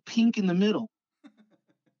was called Pink in the Middle.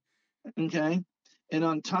 Okay. And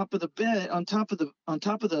on top of the bed, on top of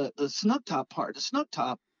the snug top part, the snug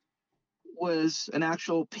top was an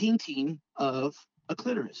actual painting of a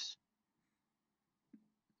clitoris.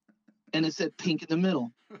 And it said pink in the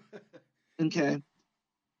middle. Okay.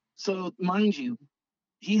 So mind you,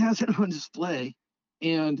 he has it on display,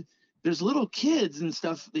 and there's little kids and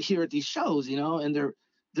stuff here at these shows, and they're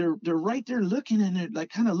right there looking, and they're like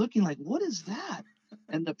kind of looking like, what is that?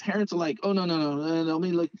 And the parents are like, oh, no, no, no, no, no, let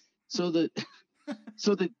me look. So the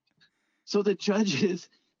so the so the judges,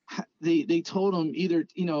 they told him either,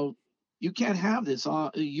 you can't have this,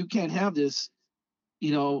 you can't have this,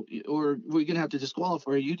 or we're gonna have to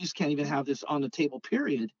disqualify you. You just can't even have this on the table,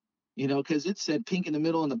 period. Because it said pink in the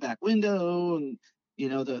middle in the back window, and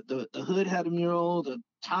the hood had a mural, the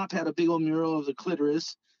top had a big old mural of the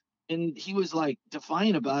clitoris, and he was like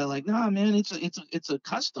defiant about it, like, nah, man, it's a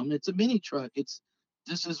custom, it's a mini truck,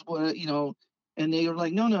 this is what. And they were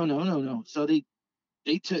like, no, no, no, no, no. So they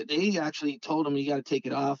actually told him, you got to take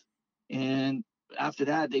it off, and after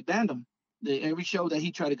that they banned him. Every show that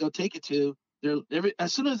he tried to go take it to,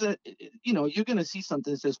 as soon as that, you're gonna see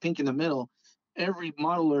something that says pink in the middle, every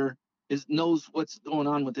modeler knows what's going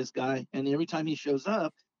on with this guy, and every time he shows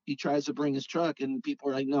up, he tries to bring his truck, and people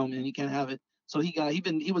are like, no, man, you can't have it. So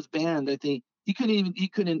he was banned. I think he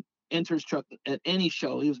couldn't enter his truck at any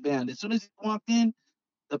show. He was banned as soon as he walked in.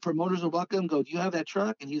 The promoters will walk him, go, do you have that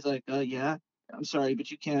truck? And he's like, yeah. I'm sorry, but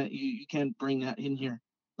you can't bring that in here.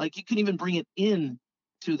 Like, you couldn't even bring it in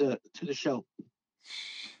to the show.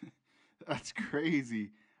 That's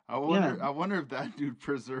crazy. Yeah. I wonder if that dude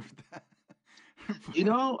preserved that. You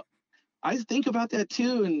know, I think about that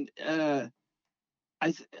too, and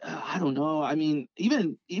I don't know. I mean,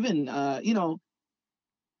 even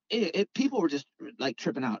people were just like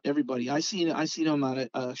tripping out. Everybody. I seen him at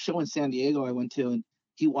a show in San Diego I went to, and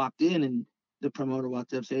he walked in, and the promoter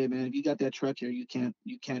walked up and said, hey, man, if you got that truck here, you can't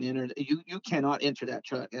enter. You cannot enter that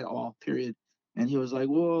truck at all. Period. And he was like,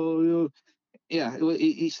 whoa, yeah.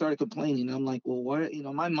 He started complaining. I'm like, well, what?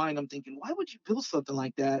 My mind, I'm thinking, why would you build something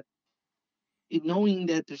like that knowing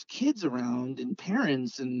that there's kids around and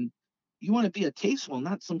parents, and you want to be a tasteful,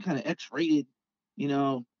 not some kind of X-rated, you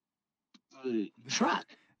know, truck.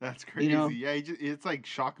 That's You know, crazy. Yeah, it's like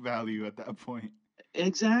shock value at that point.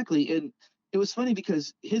 exactly. And it was funny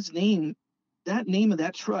because his name, that name of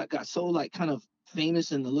that truck, got so like kind of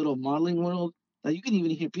famous in the little modeling world that you can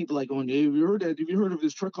even hear people like going, "Hey, have you heard that? Have you heard of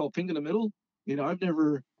this truck called Pink in the Middle?" You know, I've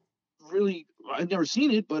never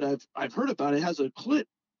seen it, but I've heard about it. It has a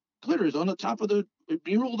clitters on the top of the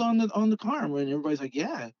muraled on the car, and everybody's like,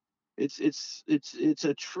 "Yeah, it's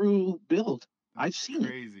a true build. I've That's seen it."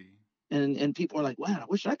 crazy. And people are like, "Wow, I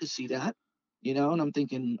wish I could see that." You know, and I'm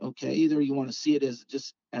thinking, okay, either you want to see it as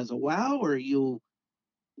just as a wow, or you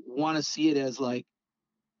want to see it as like,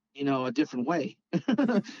 a different way.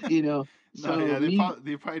 you know, No, so yeah, they me, probably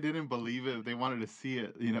they probably didn't believe it. They wanted to see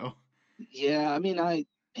it, you know. yeah, I mean, I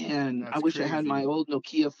That's wish I had my crazy. old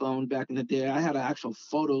Nokia phone back in the day. I had actual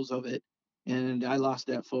photos of it, and I lost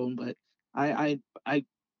that phone, but I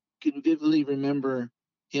can vividly remember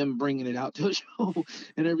him bringing it out to a show,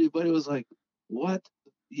 and everybody was like, "What?"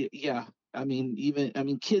 Yeah, I mean,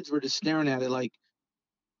 kids were just staring at it like,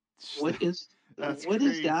 "What is, That's what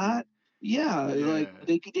is crazy. that?" Yeah, like Yeah.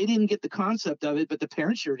 they didn't get the concept of it, but the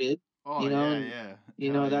parents sure did. Oh You know, yeah, and yeah.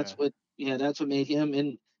 Hell yeah. that's what made him.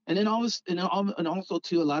 And then always and also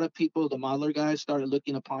too, a lot of people, the modeler guys, started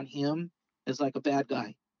looking upon him as like a bad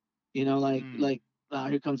guy. You know, Mm.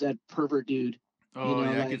 here comes that pervert dude. You Oh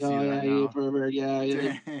know, yeah, I like, could see oh that yeah, you now. pervert, yeah.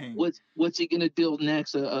 And Dang. what's he gonna build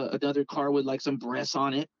next? Another car with like some breasts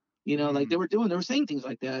on it. You know, like Mm. they were saying things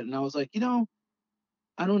like that, and I was like,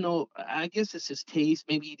 I don't know. I guess it's his taste.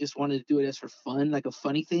 Maybe he just wanted to do it as for fun, like a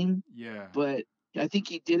funny thing. Yeah. But I think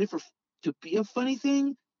he did it to be a funny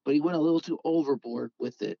thing, but he went a little too overboard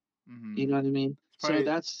with it. Mm-hmm. You know what I mean? It's So probably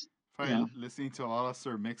that's, probably yeah, listening to a lot of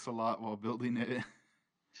Sir Mix a lot while building it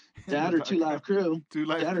in the that or Two background. Live Crew, Two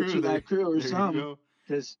Life that or Crew. Two There, Live Crew or there you some, go.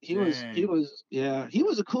 because Dang. yeah, he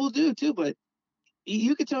was a cool dude too. But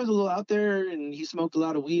you could tell he was a little out there, and he smoked a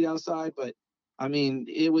lot of weed outside. But I mean,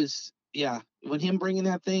 it was, yeah. When him bringing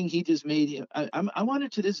that thing, he just made him. I wonder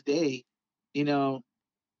to this day, you know,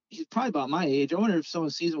 he's probably about my age. I wonder if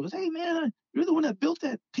someone sees him and goes, "Hey man, you're the one that built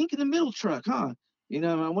that Pink in the Middle truck, huh?" You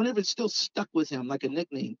know, I wonder if it's still stuck with him like a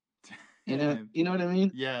nickname. Damn. You know what I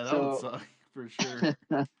mean? Yeah, that would So, suck for sure.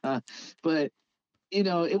 but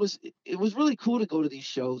it was really cool to go to these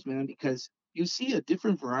shows, man, because you see a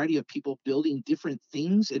different variety of people building different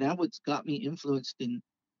things, and that what's got me influenced in,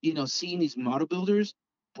 seeing these model builders.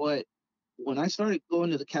 But when I started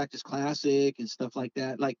going to the Cactus Classic and stuff like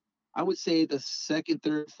that, like I would say the second,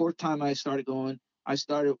 third, fourth time I started going, I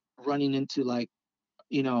started running into like,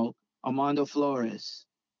 you know, Armando Flores,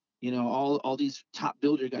 all these top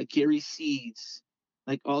builder guys, Gary Seeds,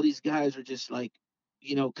 like all these guys are just like,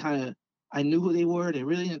 kind of, I knew who they were. They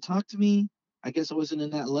really didn't talk to me. I guess I wasn't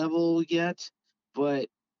in that level yet, but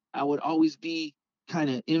I would always be kind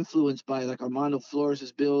of influenced by like Armando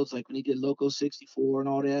Flores' builds, like when he did Loco 64 and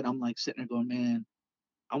all that. I'm like sitting there going, man,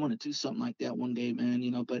 I want to do something like that one day, man.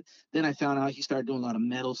 But then I found out he started doing a lot of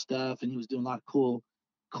metal stuff, and he was doing a lot of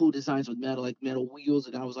cool designs with metal, like metal wheels.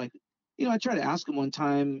 And I was like, I tried to ask him one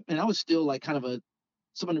time, and I was still like kind of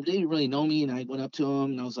someone who didn't really know me. And I went up to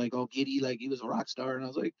him and I was like, all giddy, like he was a rock star. And I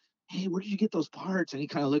was like, "Hey, where did you get those parts?" And he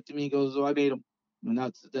kind of looked at me and goes, "Oh, I made them." And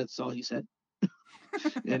that's all he said.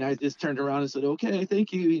 And I just turned around and said, "Okay,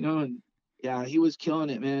 thank you." And yeah, he was killing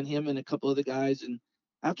it, man. Him and a couple other guys. And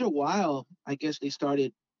after a while, I guess they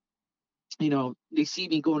started, they see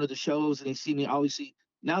me going to the shows, and they see me obviously,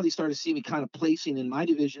 now they started to see me kind of placing in my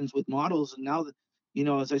divisions with models. And now that,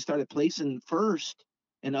 as I started placing first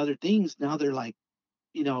and other things, now they're like,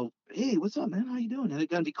 "Hey, what's up, man? How you doing?" And they're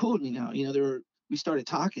gonna be cool with me now. We started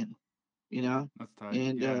talking, you know, That's tight.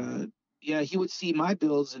 and Yeah. yeah, he would see my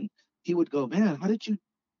builds and he would go, "Man, how did you?"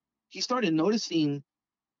 He started noticing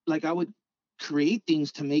like I would create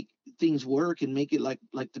things to make things work and make it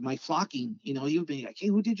my flocking. He would be like, "Hey,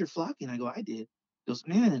 who did your flocking?" I go, "I did." He goes,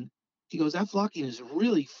 "Man," he goes, "that flocking is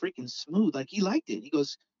really freaking smooth." Like he liked it. He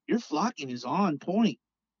goes, "Your flocking is on point."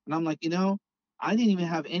 And I'm like, I didn't even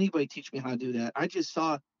have anybody teach me how to do that. I just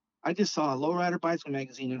saw a lowrider bicycle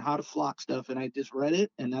magazine and how to flock stuff, and I just read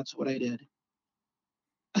it, and that's what I did.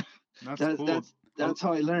 That's That's cool. that's A, that's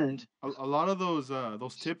how I learned. a lot of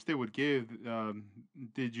those tips they would give.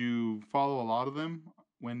 Did you follow a lot of them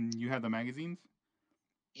when you had the magazines?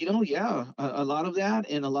 Yeah, a lot of that,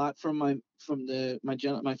 and a lot from my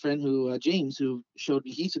friend who James, who showed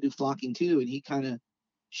me. He used to do flocking too, and he kind of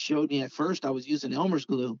showed me. At first, I was using Elmer's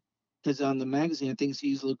glue because on the magazine, I think he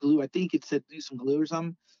used a little glue. I think it said do some glue or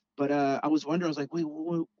something. But I was wondering, I was like, wait,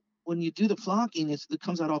 when you do the flocking, it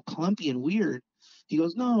comes out all clumpy and weird. He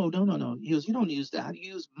goes, no, no, no, no. He goes, you don't use that.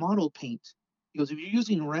 You use model paint. He goes, if you're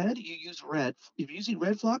using red, you use red. If you're using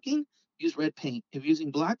red flocking, use red paint. If you're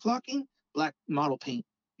using black flocking, black model paint.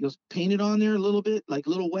 He goes, paint it on there a little bit, like a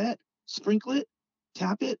little wet, sprinkle it,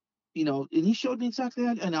 tap it, and he showed me exactly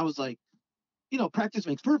that. And I was like, practice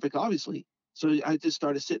makes perfect, obviously. So I just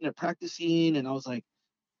started sitting there practicing, and I was like,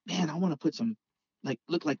 man, I want to put some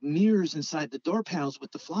look like mirrors inside the door panels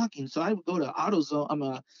with the flocking. So I would go to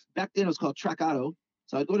AutoZone. Back then it was called Track Auto.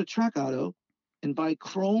 So I'd go to Track Auto and buy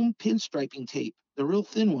chrome pinstriping tape, the real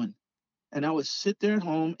thin one. And I would sit there at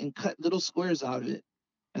home and cut little squares out of it.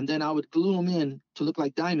 And then I would glue them in to look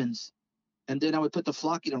like diamonds. And then I would put the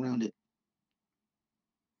flocking around it.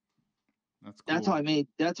 That's That's how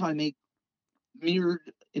cool. I make mirrored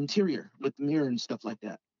interior with mirror and stuff like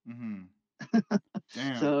that. Mm-hmm.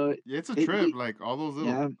 Damn. So Yeah, it's a it trip. we Like yeah,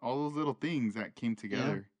 all those little things that came yeah,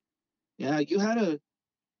 together. yeah. You had a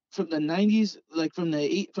from the 90s, like from the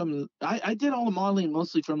eight from I did all the modeling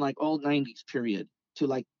mostly from like all 90s period to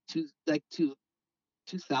like to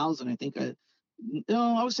 2000. I think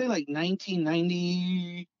no, I would say like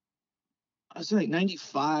 1990. I would say like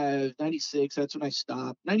 95, 96. That's when I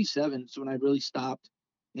stopped. 97 is when I really stopped,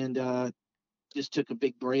 and just took a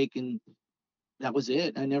big break, and that was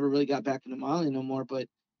it. I never really got back into modeling no more. But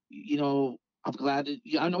I'm glad.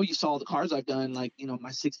 I know you saw the cars I've done, like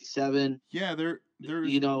my '67. Yeah, there's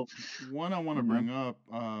You know, one I want to you know. bring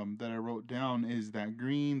up that I wrote down is that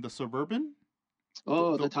green, the Suburban,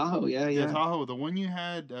 Oh, the Tahoe. Yeah, the yeah. Tahoe, the one you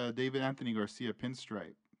had David Anthony Garcia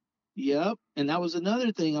pinstripe. Yep. And that was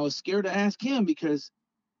another thing. I was scared to ask him because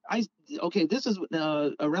I, okay, this is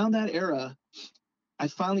around that era. I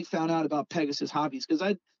finally found out about Pegasus hobbies because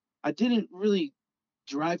I didn't really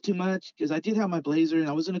drive too much because I did have my Blazer and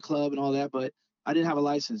I was in a club and all that, but I didn't have a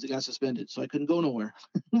license. It got suspended, so I couldn't go nowhere,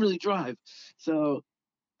 really drive. So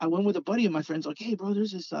I went with a buddy of my friends, like, hey, bro,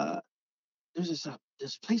 this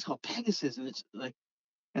place called Pegasus, and it's like,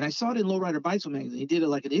 and I saw it in Lowrider Bicycle magazine. He did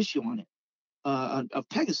like an issue on it of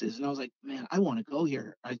Pegasus, and I was like, man, I want to go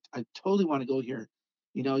here. I totally want to go here.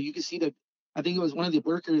 You can see I think it was one of the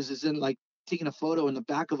workers is in like taking a photo, and the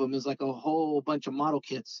back of them is like a whole bunch of model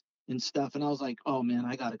kits and stuff. And I was like, oh man,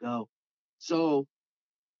 I gotta go. So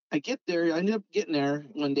I get there. I ended up getting there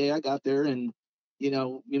one day. I got there, and me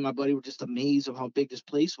and my buddy were just amazed of how big this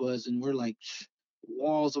place was, and we're like,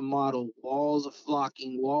 walls of model, walls of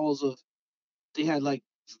flocking, walls of. They had like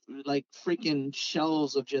freaking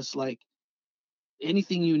shelves of just like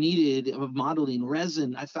anything you needed of modeling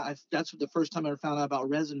resin. I found that's the first time I ever found out about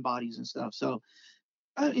resin bodies and stuff. So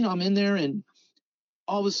I'm in there, and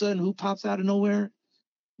all of a sudden, who pops out of nowhere?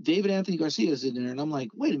 David Anthony Garcia is in there, and I'm like,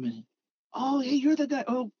 wait a minute. Oh, hey, you're the guy.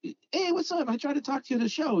 Oh, hey, what's up? I tried to talk to you at the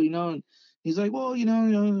show, and he's like, well,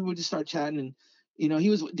 we just start chatting,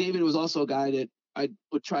 and David was also a guy that I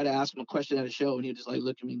would try to ask him a question at a show, and he'd just like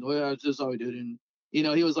look at me and go, yeah, this is all we do, and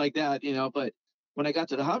he was like that, but when I got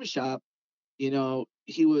to the hobby shop,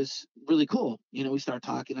 he was really cool. We started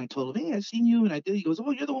talking. I told him, hey, I've seen you. And I did. He goes,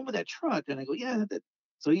 oh, you're the one with that truck. And I go, yeah.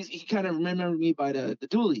 So he kind of remembered me by the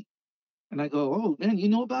dually. And I go, oh, man, you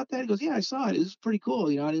know about that? He goes, yeah, I saw it. It was pretty cool.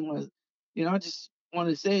 I didn't want to, I just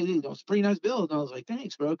wanted to say, it's a pretty nice build. And I was like,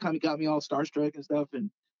 thanks, bro. Kind of got me all starstruck and stuff.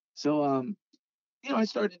 And so, I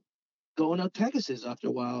started going up Pegasus after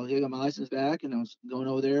a while. I got my license back, and I was going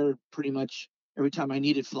over there pretty much every time I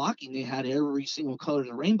needed flocking. They had every single color of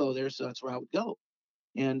the rainbow there. So that's where I would go.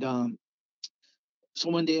 And so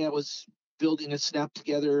one day I was building a snap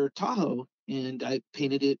together Tahoe, and I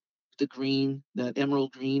painted it the green, that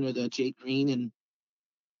emerald green or the jade green, and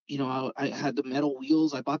I had the metal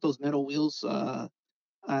wheels. I bought those metal wheels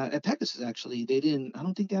at Pegasus. Actually, they didn't. I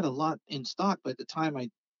don't think they had a lot in stock, but at the time, I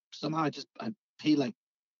paid like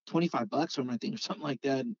 $25 for them, I think, or something like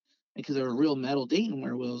that, because they were real metal Dayton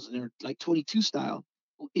wear wheels, and they're like 22 style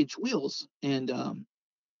inch wheels, and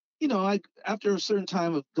I after a certain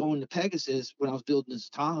time of going to Pegasus when I was building this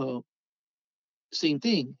Tahoe, same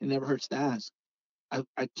thing. It never hurts to ask.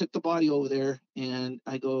 I took the body over there and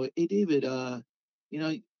I go, hey David, I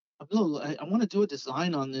want to do a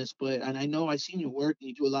design on this, but and I know I've seen your work and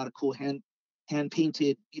you do a lot of cool hand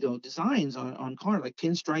painted, designs on cars like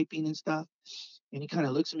pinstriping and stuff. And he kind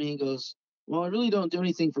of looks at me and goes, well, I really don't do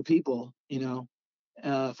anything for people,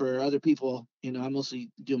 for other people, I mostly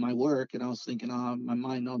do my work. And I was thinking, oh, my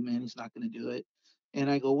mind, oh man, he's not going to do it. And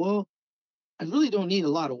I go, well, I really don't need a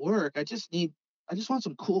lot of work. I just want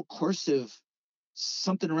some cool cursive,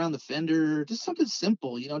 something around the fender, just something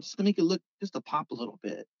simple, just to make it look, just to pop a little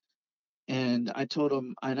bit. And I told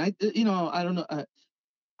him, and I don't know, I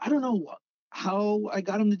don't know how I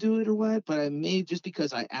got him to do it or what, but I made just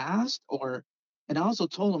because I asked. Or, and I also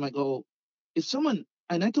told him, I go, if someone,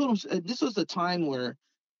 and I told him this was the time where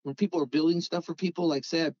when people were building stuff for people, like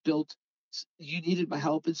say I built, you needed my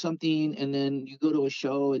help in something, and then you go to a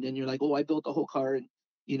show, and then you're like, oh, I built the whole car, and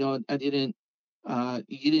I didn't,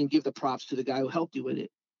 you didn't give the props to the guy who helped you with it.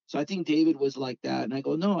 So I think David was like that, and I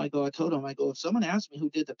go, no, I told him, I go, if someone asks me who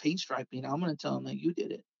did the paint striping, I'm gonna tell them that you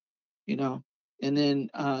did it, you know. And then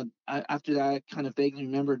after that, I kind of vaguely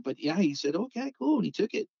remembered, but yeah, he said, okay, cool, and he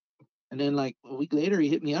took it. And then like a week later, he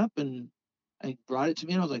hit me up and I brought it to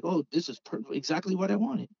me, and I was like, oh, this is exactly what I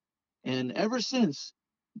wanted. And ever since,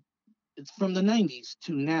 it's from the '90s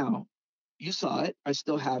to now. You saw it. I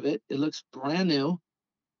still have it. It looks brand new.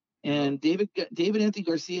 Yep. And David Anthony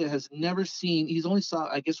Garcia has never seen. He's only saw,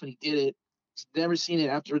 I guess, when he did it. He's never seen it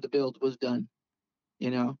after the build was done.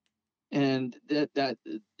 You know, and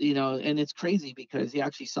and it's crazy because he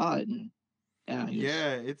actually saw it, and yeah, he was.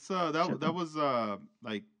 Yeah, it's that was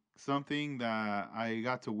like something that I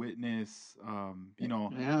got to witness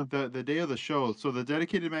Yeah. the day of the show. So the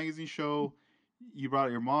dedicated magazine show, you brought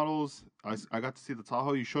out your models. I got to see the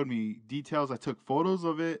Tahoe. You showed me details. I took photos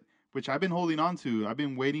of it, which I've been holding on to. I've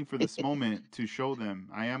been waiting for this moment to show them.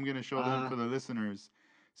 I am going to show them uh for the listeners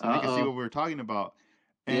so they can see oh. what we're talking about.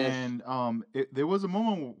 Yes. And there was a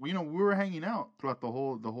moment where, we were hanging out throughout the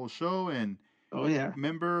whole show, and Oh yeah.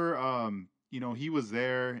 remember, he was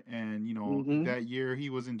there, and Mhm. that year he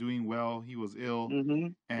wasn't doing well. He was ill, Mhm.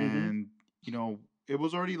 Mhm. and it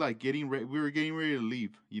was already like getting ready. We were getting ready to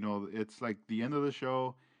leave. It's like the end of the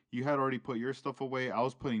show. You had already put your stuff away. I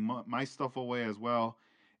was putting my stuff away as well.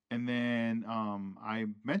 And then I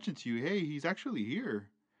mentioned to you, hey, he's actually here,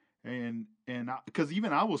 and because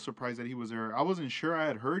even I was surprised that he was there. I wasn't sure. I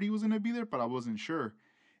had heard he was gonna be there, but I wasn't sure.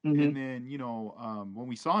 And Mhm. then when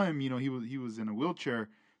we saw him, he was in a wheelchair.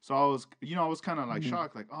 So I was kind of like Mhm.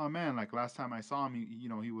 shocked, like, oh man, like last time I saw him,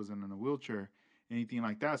 he wasn't in a wheelchair, anything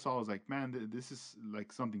like that. So I was like, man, this is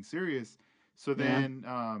like something serious. So Yeah.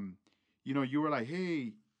 then you were like,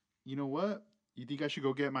 hey, you know what? You think I should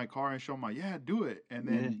go get my car and show him? Like, yeah, do it. And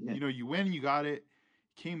Yeah. then Yeah. you went and you got it,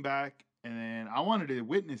 came back, and then I wanted to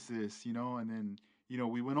witness this, and then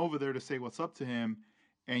we went over there to say what's up to him,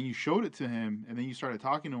 and you showed it to him, and then you started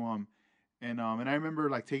talking to him, and I remember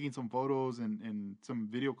like taking some photos and some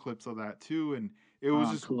video clips of that too, and it was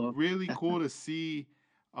Oh, just cool. really cool to see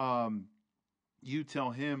um you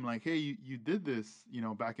tell him like, hey, you did this,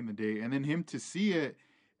 back in the day, and then him to see it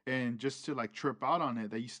and just to like trip out on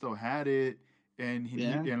it that you still had it, and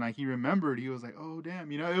Yeah. like he remembered, he was like, oh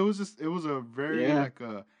damn, it was a very Yeah.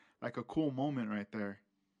 like a cool moment right there.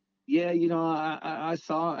 Yeah. I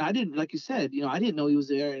saw. I didn't, like you said. I didn't know he was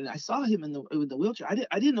there, and I saw him in the wheelchair.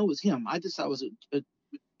 I didn't know it was him. I just thought it was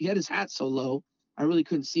he had his hat so low, I really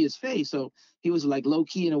couldn't see his face. So he was like low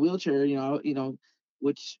key in a wheelchair.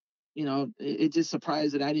 Which it just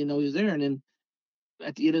surprised that I didn't know he was there. And then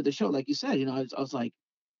at the end of the show, like you said, I was like,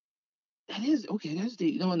 that is okay. That's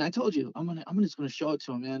the and I told you, I'm just gonna show it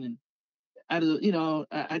to him, man. And out of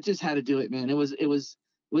I just had to do it, man. It was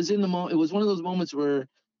in the moment. It was one of those moments where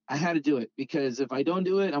I had to do it, because if I don't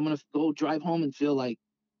do it, I'm gonna go drive home and feel like,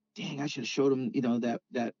 dang, I should have showed him,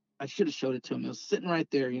 that I should have showed it to him. It was sitting right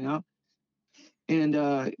there. And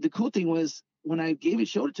the cool thing was, when I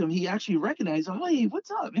showed it to him, he actually recognized, oh, hey,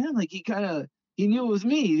 what's up, man? Like he knew it was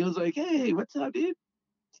me. He was like, hey, what's up, dude?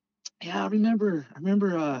 Yeah, I remember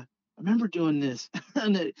doing this.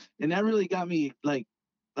 And that really got me like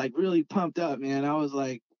really pumped up, man. I was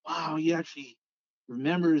like, wow, he actually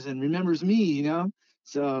remembers me.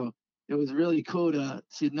 So it was really cool to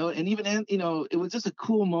know. And even it was just a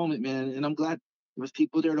cool moment, man. And I'm glad there was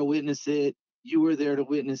people there to witness it. You were there to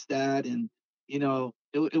witness that. And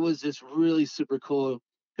it was just really super cool,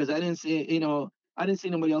 because I didn't see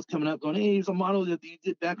nobody else coming up going, hey, here's a model that you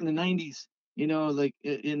did back in the '90s. Like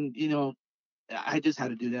in I just had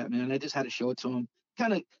to do that, man. I just had to show it to him,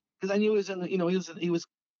 kind of, because I knew he was in the,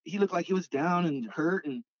 he looked like he was down and hurt,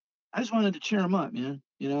 and I just wanted to cheer him up, man.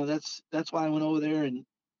 That's why I went over there and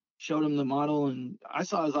showed him the model, and I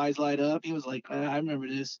saw his eyes light up. He was like, I remember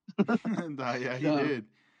this. Yeah, he So did.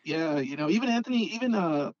 yeah, even Anthony,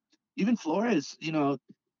 even Flores,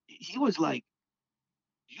 he was like,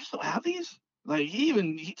 you still have these? Like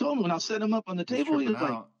he told me when I set him up on the He's table, he tripping was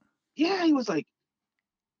like, out. yeah,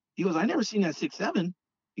 he goes, I never seen that 6.7.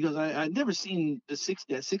 He goes, I'd never seen that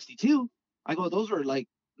 62. I go, those were like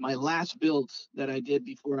my last builds that I did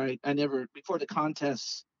before the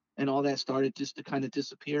contests and all that started just to kind of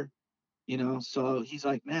disappear. So he's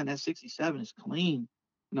like, man, that 67 is clean.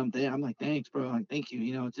 And I'm there. I'm like, thanks, bro. Like, thank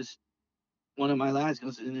you. It's just one of my last. He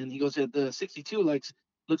goes, and then he goes, the 62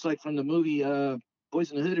 looks like from the movie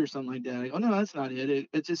Boys in the Hood or something like that. I go, no, that's not it.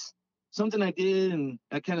 It's just something I did, and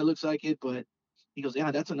that kind of looks like it. But he goes,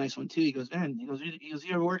 yeah, that's a nice one too. He goes, man,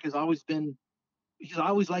 your work has always been. He goes, I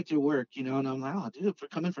always liked your work, and I'm like, oh, dude, for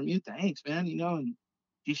coming from you, thanks, man. And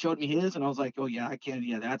he showed me his, and I was like, oh yeah, I can,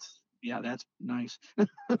 yeah, that's nice.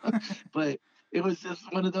 But it was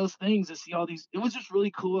just one of those things to see all these. It was just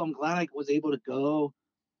really cool. I'm glad I was able to go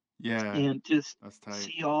Yeah, and just that's tight.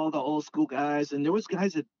 see all the old school guys. And there was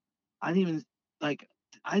guys that I didn't even like.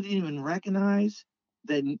 I didn't even recognize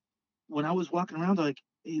that when I was walking around. They're like,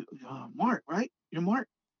 hey, Mark, right? You're Mark.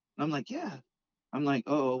 And I'm like, yeah. I'm like,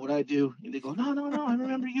 oh, what I do? And they go, no, no, no. I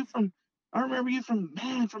remember you from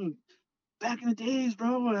man from back in the days,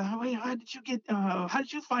 bro. How did you get? How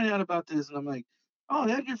did you find out about this? And I'm like, oh,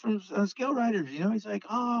 that you're from Scale Riders. He's like,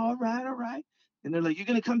 oh, all right, all right. And they're like, you're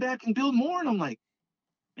gonna come back and build more. And I'm like,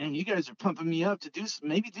 man, you guys are pumping me up to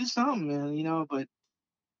maybe do something, man. But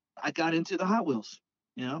I got into the Hot Wheels.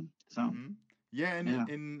 So Mm-hmm. Yeah, yeah.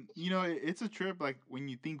 and it's a trip. Like when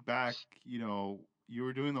you think back, you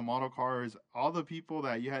were doing the model cars, all the people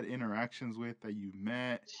that you had interactions with, that you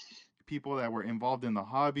met, people that were involved in the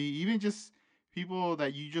hobby, even just people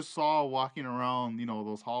that you just saw walking around,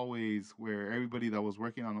 those hallways where everybody that was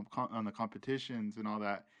working on the competitions and all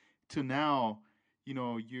that. To now,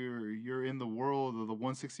 you're in the world of the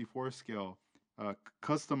 164 scale,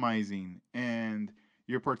 customizing, and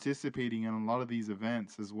you're participating in a lot of these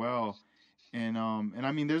events as well. And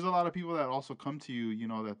I mean, there's a lot of people that also come to you,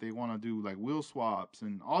 that they want to do like wheel swaps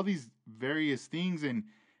and all these various things. And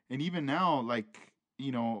even now, like,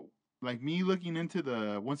 like me looking into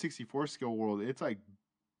the 164 scale world, it's like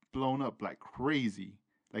blown up like crazy.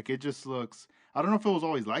 Like it just looks. I don't know if it was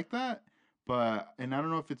always like that, and I don't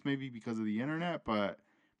know if it's maybe because of the internet, but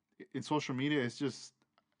in social media, it's just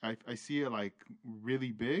I see it like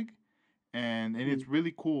really big, and Mm-hmm. it's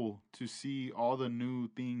really cool to see all the new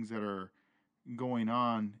things that are going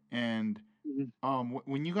on. And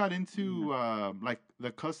when you got Yeah. into like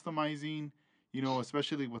the customizing,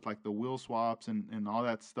 especially with like the wheel swaps and all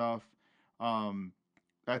that stuff, um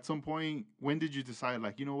at some point, when did you decide,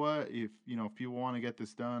 like, what, if people want to get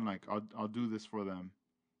this done, like I'll do this for them?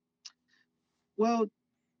 Well,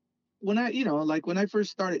 when like when I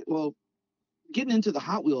first started, well, getting into the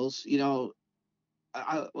Hot Wheels, because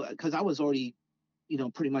I was already,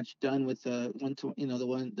 pretty much done with the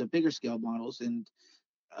the bigger scale models, and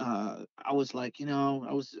I was like,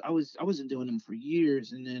 I wasn't doing them for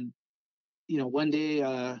years, and then one day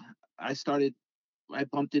I started, I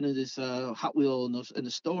bumped into this Hot Wheel in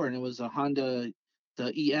the store, and it was a Honda,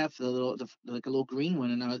 the EF, like a little green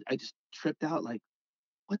one, and I just tripped out like,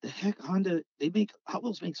 what the heck, Honda? Hot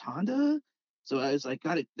Wheels makes Honda. So I was like,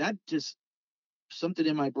 got it. That just something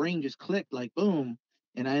in my brain just clicked, like boom,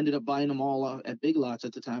 and I ended up buying them all at Big Lots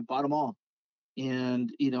at the time. Bought them all,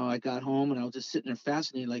 and I got home and I was just sitting there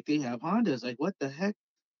fascinated, like they have Hondas, like what the heck?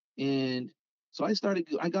 And so I just got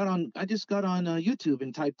on YouTube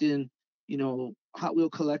and typed in, Hot Wheel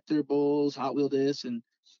collector bulls, Hot Wheel this, and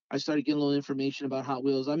I started getting a little information about Hot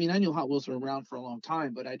Wheels. I mean, I knew Hot Wheels were around for a long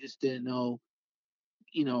time, but I just didn't know,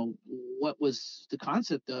 what was the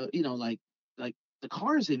concept of, like the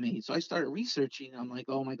cars they made. So I started researching. I'm like,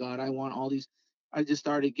 oh my god, I want all these. I just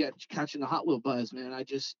started catching the Hot Wheel buzz, man. I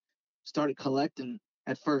just started collecting.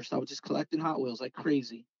 At first, I was just collecting Hot Wheels like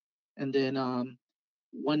crazy, and then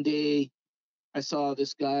one day I saw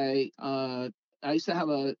this guy. I used to have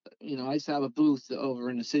a booth over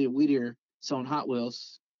in the city of Whittier selling Hot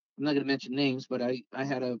Wheels. I'm not going to mention names, but I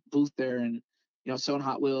had a booth there and selling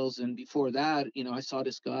Hot Wheels. And before that, I saw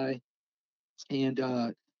this guy,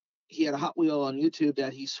 and he had a Hot Wheel on YouTube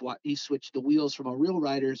that he switched the wheels from a Real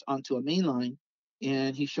Riders onto a mainline,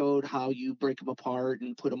 and he showed how you break them apart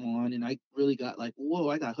and put them on. And I really got like, whoa,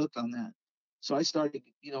 I got hooked on that. So I started,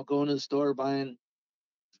 going to the store buying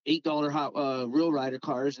 $8 hot Real Rider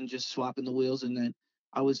cars and just swapping the wheels, and then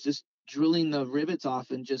I was just drilling the rivets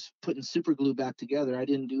off and just putting super glue back together. I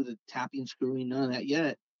didn't do the tapping, screwing, none of that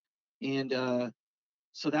yet, and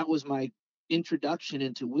so that was my introduction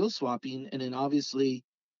into wheel swapping. And then obviously,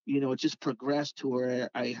 it just progressed to where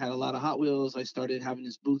I had a lot of Hot Wheels. I started having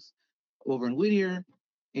this booth over in Whittier,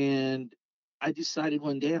 and I decided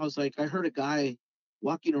one day, I was like, I heard a guy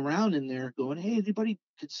walking around in there going, hey, anybody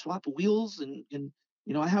could swap wheels, and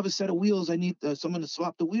I have a set of wheels, I need someone to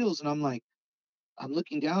swap the wheels. And I'm like, I'm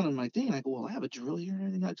looking down on my thing, and I go, well, I have a drill here and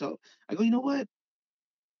everything. So I go, you know what,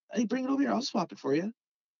 hey, bring it over here, I'll swap it for you.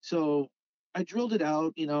 So I drilled it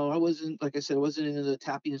out. I wasn't, like I said, I wasn't into the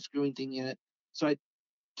tapping and screwing thing yet. So I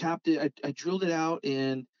tapped it, I drilled it out,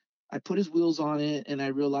 and I put his wheels on it, and I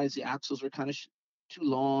realized the axles were kind of too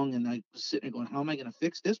long, and I was sitting there going, how am I going to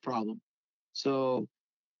fix this problem? So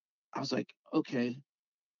I was like, okay,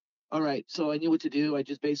 all right. So I knew what to do. I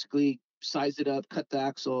just basically sized it up, cut the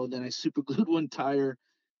axle, then I super glued one tire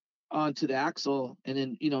onto the axle, and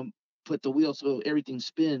then put the wheel so everything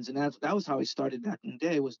spins. And that was how I started back in the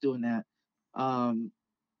day, was doing that. Um,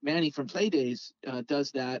 Manny from Playdays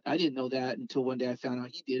does that. I didn't know that until one day I found out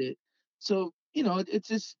he did it. So it's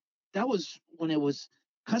just, that was when it was,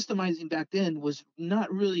 customizing back then was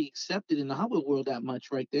not really accepted in the Hot Wheel world that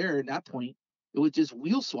much. Right there at that point, it was just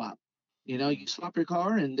wheel swap. You Mm. swap your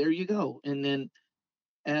car and there you go. And then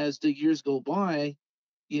as the years go by,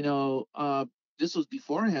 you know, uh, this was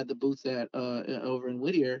before I had the booth at over in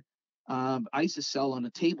Whittier. I used to sell on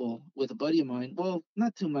a table with a buddy of mine. Well,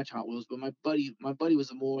 not too much Hot Wheels, but my buddy was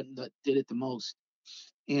the one that did it the most.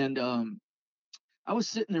 And I was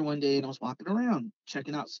sitting there one day and I was walking around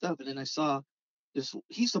checking out stuff, and then I saw this.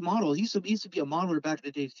 He's a model. He used to be a modeler back in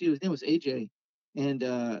the day too. His name was AJ, and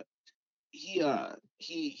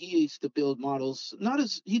he used to build models. Not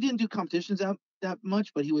as He didn't do competitions that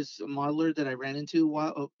much, but he was a modeler that I ran into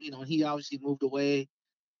while he obviously moved away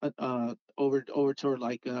over toward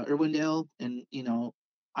like Irwindale, and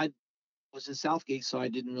I was in Southgate, so I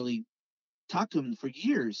didn't really talk to him for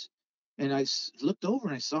years. And I looked over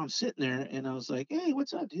and I saw him sitting there, and I was like, "Hey,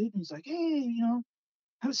 what's up, dude?" And he's like, "Hey,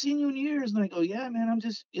 haven't seen you in years." And I go, "Yeah, man, I'm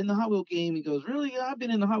just in the Hot Wheel game." He goes, "Really? Yeah, I've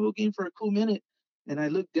been in the Hot Wheel game for a cool minute." And I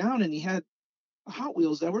looked down and he had Hot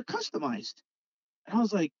Wheels that were customized. And I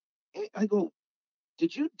was like, hey, I go,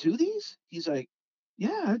 "Did you do these?" He's like,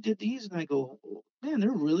 "Yeah, I did these." And I go, "Man,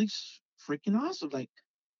 they're really freaking awesome. Like,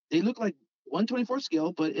 they look like 124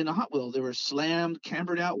 scale, but in a Hot Wheel. They were slammed,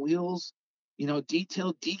 cambered out wheels,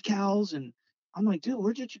 detailed decals." And I'm like, "Dude,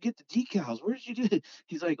 where did you get the decals? Where did you do it?"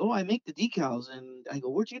 He's like, "Oh, I make the decals." And I go,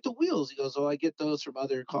 "Where'd you get the wheels?" He goes, "Oh, I get those from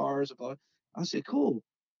other cars." I say, "Cool."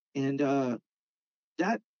 And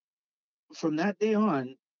that from that day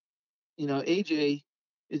on, AJ,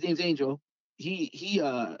 his name's Angel.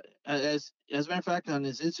 As a matter of fact, on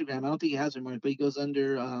his Instagram, I don't think he has it anymore, but he goes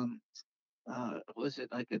under what was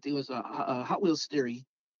it, like, I think it was a Hot Wheels Theory.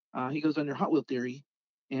 He goes under Hot Wheel Theory,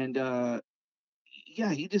 and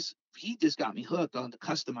yeah, he just got me hooked on the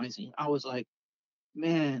customizing. I was like,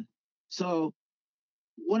 man. So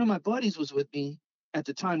one of my buddies was with me at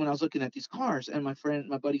the time when I was looking at these cars, and my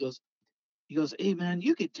buddy goes, "Hey man,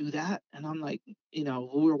 you could do that." And I'm like, we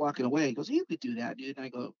were walking away. He goes, "You could do that, dude." And I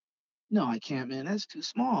go, "No, I can't, man. That's too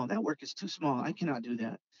small. That work is too small. I cannot do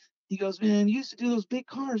that." He goes, "Man, you used to do those big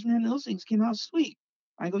cars, man. Those things came out sweet."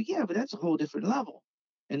 I go, "Yeah, but that's a whole different level."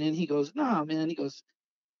 And then he goes, "Nah, man." He goes,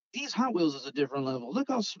 "These Hot Wheels is a different level. Look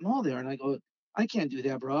how small they are." And I go, "I can't do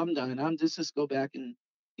that, bro. I'm done. I'm just go back and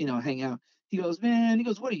hang out." He goes, "Man," he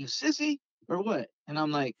goes, "What are you, sissy or what?" And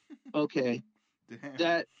I'm like, "Okay." Damn.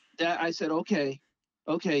 That I said, "Okay,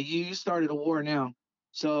 okay, you started a war now."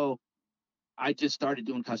 So I just started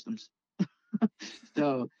doing customs.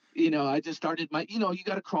 So, I just started you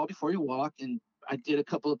got to crawl before you walk. And I did a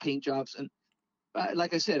couple of paint jobs. And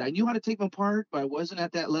like I said, I knew how to take them apart, but I wasn't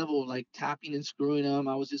at that level of like tapping and screwing them.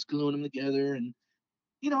 I was just gluing them together. And,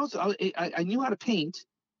 so I knew how to paint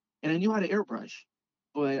and I knew how to airbrush,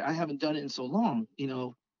 but I haven't done it in so long.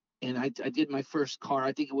 And I did my first car.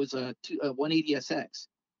 I think it was a 180 SX.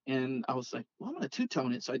 And I was like, well, I'm going to two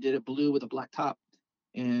tone it. So I did it blue with a black top.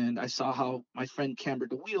 And I saw how my friend cambered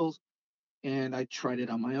the wheels, and I tried it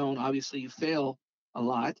on my own. Obviously, you fail a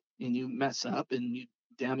lot and you mess up and you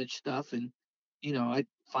damage stuff. And, I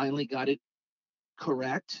finally got it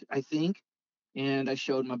correct, I think. And I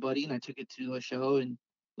showed my buddy and I took it to a show, and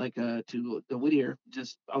like to the Whittier.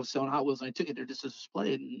 Just I was selling Hot Wheels and I took it there just to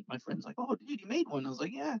display it. And my friend's like, "Oh, dude, you made one." I was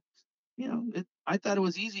like, "Yeah, I thought it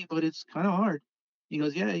was easy, but it's kind of hard." He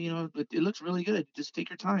goes, "Yeah, but it looks really good. Just take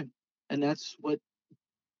your time." And that's what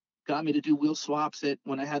got me to do wheel swaps. At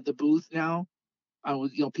when I had the booth now, I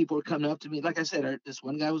was, people were coming up to me. Like I said, this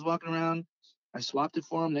one guy was walking around. I swapped it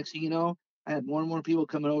for him. Next thing you know, I had more and more people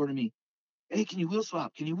coming over to me. "Hey, can you wheel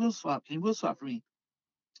swap? Can you wheel swap? Can you wheel swap for me?"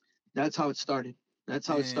 That's how it started. That's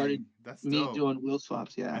how it started. Dang, that's Me dope. doing wheel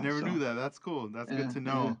swaps. I Yeah. never knew So that. That's cool. That's good yeah, to yeah,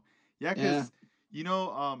 know. Yeah, yeah. cause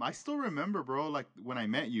I still remember, bro. Like when I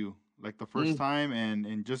met you, like the first Mm, time,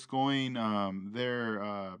 and just going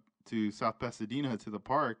there to South Pasadena to the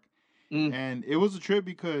park, mm, and it was a trip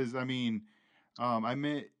because I met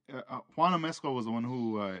Juan Amezcua was the one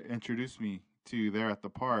who introduced me to there at the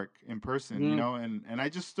park in person. mm, And I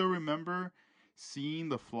just still remember seeing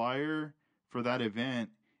the flyer for that event,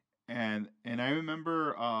 and I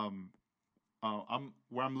remember I'm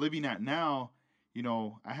where I'm living at now.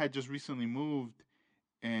 I had just recently moved,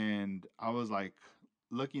 and I was like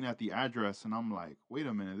looking at the address, and I'm like, wait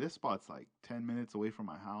a minute, this spot's like 10 minutes away from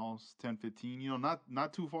my house, 10, 15,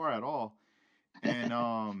 not too far at all. And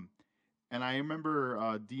and I remember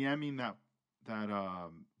DMing that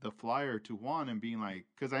the flyer to Juan and being like,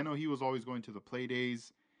 because I know he was always going to the play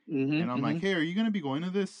days, and I'm like, Mm-hmm. hey, are you gonna be going to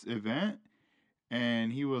this event?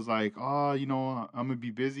 And he was like, oh, I'm gonna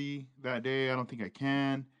be busy that day. I don't think I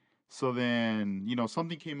can. So then,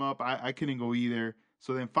 something came up. I couldn't go either.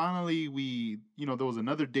 So then finally there was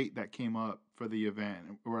another date that came up for the event.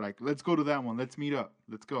 And we're like, let's go to that one. Let's meet up.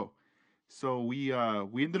 Let's go. So we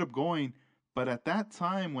ended up going, but at that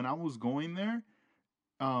time when I was going there,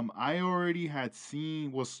 I already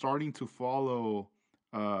was starting to follow,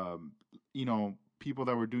 um, people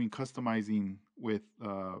that were doing customizing with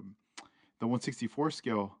the 164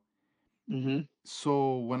 scale. Mm-hmm.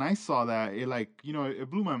 So when I saw that, it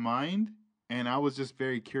blew my mind, and I was just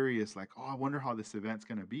very curious, like, oh, I wonder how this event's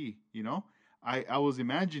gonna be. I was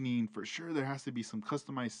imagining for sure there has to be some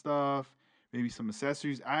customized stuff, maybe some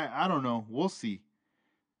accessories. I don't know. We'll see.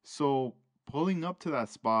 So pulling up to that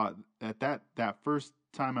spot at that first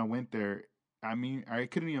time I went there, I mean, I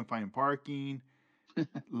couldn't even find parking. A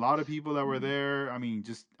lot of people that were there. I mean,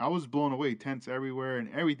 just I was blown away. Tents everywhere and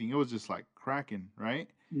everything. It was just like cracking, right?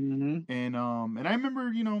 Mm-hmm. And I remember,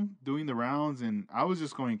 doing the rounds, and I was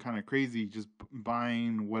just going kind of crazy, just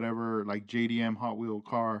buying whatever like JDM Hot Wheel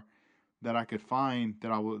car that I could find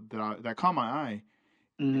that caught my eye.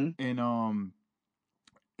 Mm-hmm. And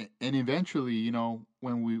and eventually,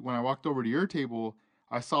 when I walked over to your table,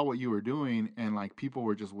 I saw what you were doing, and like people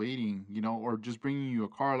were just waiting, or just bringing you a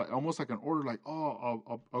car, like almost like an order, like, oh,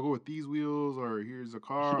 I'll go with these wheels, or here's a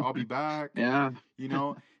car, I'll be back. Yeah. You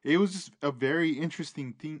know, it was just a very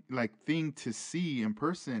interesting thing to see in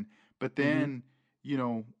person. But Mm-hmm.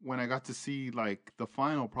 then, when I got to see like the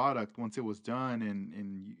final product once it was done,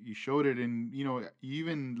 and you showed it, and you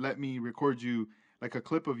even let me record you like a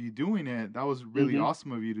clip of you doing it. That was really Mm-hmm.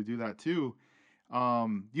 awesome of you to do that too.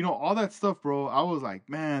 All that stuff, bro. I was like,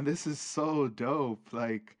 man, this is so dope.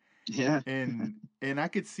 Like, Yeah. and I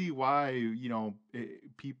could see why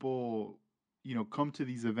people come to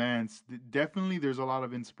these events. Definitely, there's a lot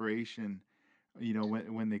of inspiration.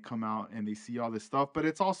 When they come out and they see all this stuff, but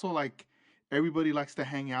it's also like everybody likes to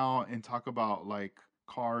hang out and talk about like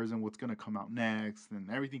cars and what's gonna come out next and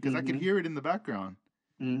everything because I could Mm-hmm. hear it in the background.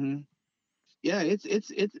 Mm-hmm. Yeah. It's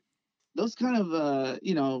those kind of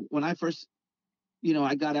when I first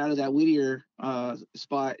I got out of that Whittier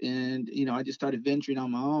spot, and I just started venturing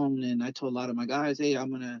on my own, and I told a lot of my guys, hey,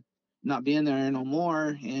 I'm gonna not be in there no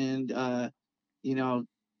more, and you know,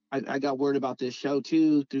 I got word about this show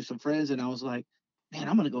too through some friends, and I was like, man,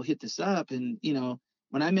 I'm gonna go hit this up. And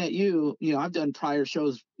when I met you, I've done prior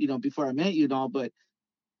shows, before I met you and all, but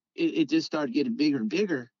it just started getting bigger and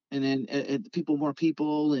bigger, and then more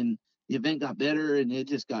people, and the event got better, and it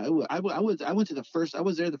just got. I went to the first. I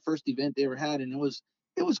was there the first event they ever had, and it was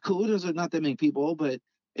cool. There was not that many people, but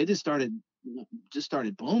it just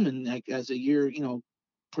started booming like as the year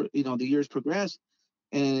the years progressed,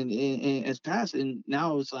 and as passed, and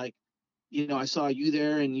now it's like I saw you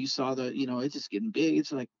there, and you saw it's just getting big.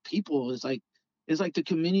 It's like people. It's like the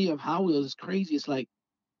community of Hot Wheels is crazy. It's like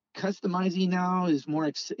customizing now is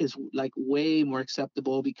like way more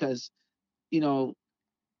acceptable because you know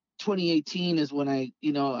 2018 is when I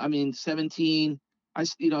mean 17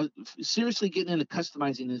 seriously getting into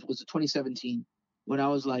customizing was 2017 when I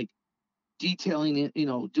was like detailing it,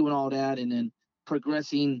 doing all that, and then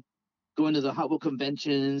progressing, going to the Hot Wheel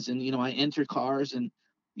conventions, and I enter cars, and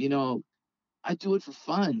you know I do it for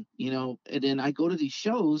fun, and then I go to these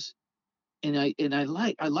shows, and I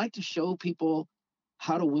like to show people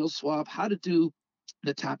how to wheel swap, how to do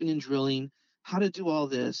the tapping and drilling, how to do all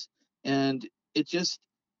this, and it just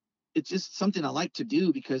it's just something I like to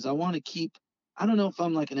do because I want to keep. I don't know if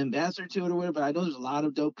I'm like an ambassador to it or whatever, but I know there's a lot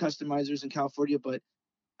of dope customizers in California. But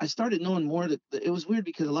I started knowing more that it was weird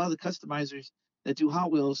because a lot of the customizers that do Hot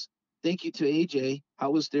Wheels, thank you to AJ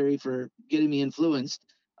Hot Wheels Theory for getting me influenced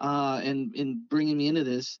and bringing me into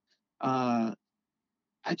this. Uh,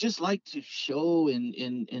 I just like to show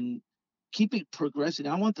and keep it progressing.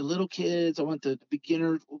 I want the little kids, I want the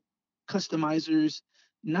beginner customizers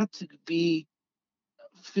not to be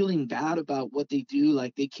feeling bad about what they do,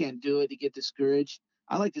 like they can't do it, they get discouraged.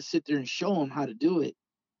 I like to sit there and show them how to do it.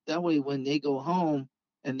 That way, when they go home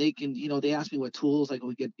and they can, they ask me what tools, like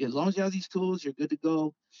we get, as long as you have these tools, you're good to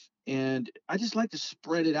go. And I just like to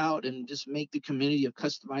spread it out and just make the community of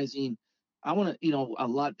customizing. I want to, a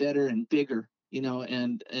lot better and bigger,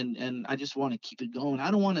 and I just want to keep it going.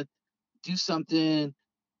 I don't want to do something,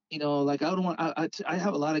 like I don't want. I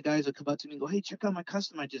have a lot of guys that come up to me and go, "Hey, check out my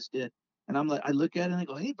custom I just did." And I'm like, I look at it and I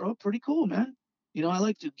go, hey, bro, pretty cool, man. I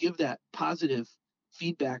like to give that positive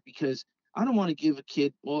feedback because I don't want to give a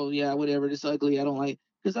kid, well, yeah, whatever, it's ugly. I don't like,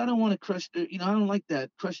 because I don't want to crush I don't like that,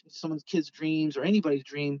 crushing someone's kid's dreams or anybody's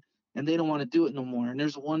dream and they don't want to do it no more. And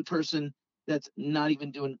there's one person that's not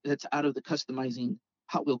even doing, that's out of the customizing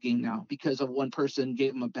Hot Wheel game now because of one person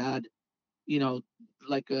gave them a bad, you know,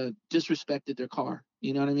 disrespected their car.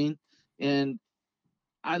 You know what I mean? And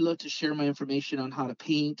I love to share my information on how to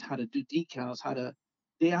paint, how to do decals, how to.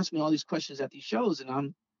 They ask me all these questions at these shows,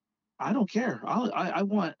 and I don't care. I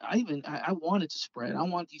want it to spread. I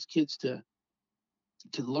want these kids to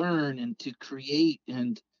learn and to create,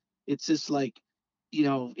 and it's just like,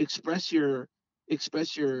 express your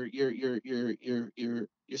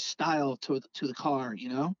style to the car.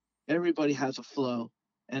 Everybody has a flow,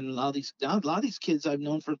 and a lot of these kids I've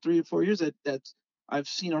known for 3 or 4 years that I've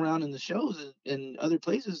seen around in the shows and other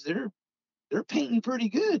places, they're painting pretty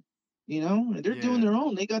good, and they're doing Yeah, their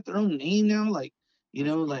own. They got their own name now, like,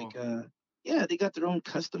 that's cool. yeah, they got their own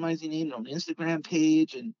customizing name, their own Instagram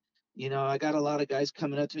page, and I got a lot of guys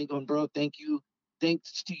coming up to me going, bro, thank you,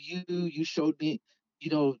 thanks to you, you showed me,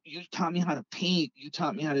 you taught me how to paint, you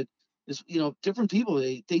taught me how to this, different people.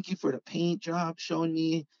 They thank you for the paint job, showing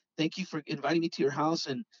me, thank you for inviting me to your house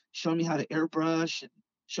and showing me how to airbrush and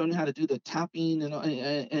showing me how to do the tapping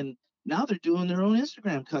and now they're doing their own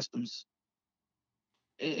Instagram customs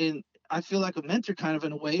and I feel like a mentor kind of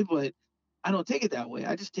in a way, but I don't take it that way.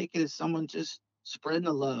 I just take it as someone just spreading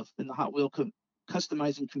the love in the Hot Wheel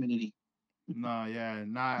customizing community. Nah, yeah,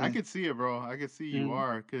 nah. I Yeah. could see it, bro. I could see you Mm-hmm.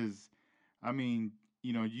 are, cause I mean,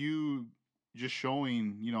 you just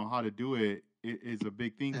showing, how to do it is a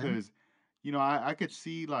big thing, Yeah. cause I could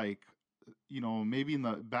see like, maybe in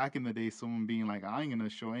the back in the day, someone being like, I ain't gonna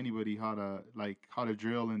show anybody how to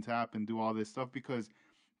drill and tap and do all this stuff because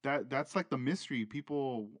that's like the mystery.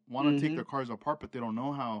 People want to take Mm-hmm. their cars apart, but they don't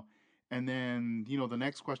know how. And then the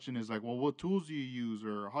next question is like, well, what tools do you use,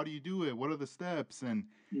 or how do you do it? What are the steps? And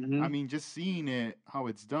I Mm-hmm. mean, just seeing it how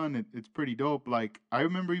it's done, it's pretty dope. Like I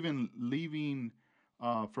remember even leaving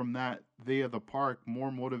from that day of the park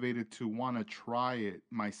more motivated to want to try it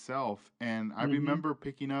myself. And I Mm-hmm. remember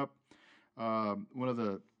picking up one of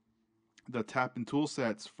the tap and tool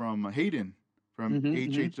sets from Hayden from Mm-hmm.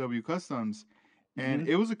 HHW Customs, and Mm-hmm.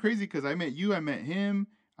 it was a crazy because I met you, I met him.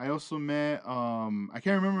 I also met I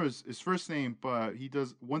can't remember his first name, but he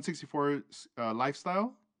does 164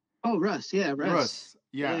 lifestyle. Oh, Russ. Yeah, Russ. Russ,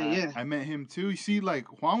 Yeah, yeah, yeah. I met him too. You see,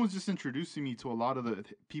 like Juan was just introducing me to a lot of the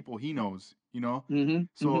people he knows, Mm-hmm.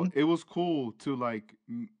 So Mm-hmm. it was cool to like,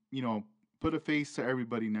 put a face to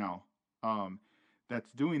everybody now, um,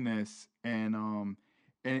 that's doing this, and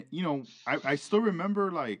I still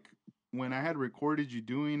remember like when I had recorded you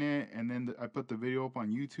doing it, and then I put the video up on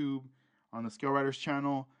YouTube on the Scale Riders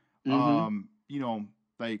channel. Mm-hmm. You know,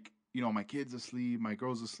 like my kid's asleep, my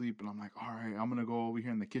girl's asleep, and I'm like, all right, I'm gonna go over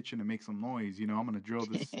here in the kitchen and make some noise. I'm gonna drill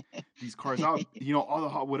these cars out. All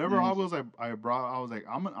the whatever Hot Nice. Wheels I brought, I was like,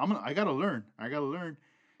 I gotta learn. I gotta learn.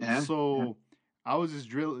 Yeah. Yeah. So I was just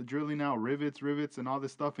drilling out rivets, and all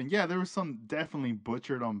this stuff. And yeah, there was some definitely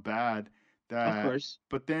butchered on bad Of that, course.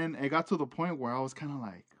 but then it got to the point where I was kind of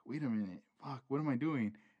like, wait a minute, fuck, what am I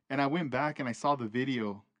doing? And I went back and I saw the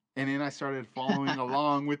video, and then I started following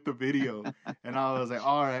along with the video, and I was like,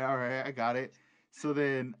 all right, I got it. So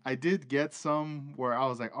then I did get some where I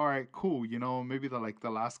was like, all right, cool. Maybe the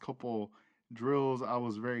last couple drills I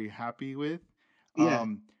was very happy with. Yeah.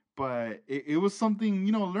 Um, but it was something,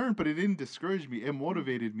 learned, but it didn't discourage me. It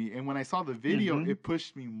motivated me. And when I saw the video, Mm-hmm. it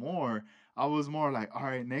pushed me more. I was more like, all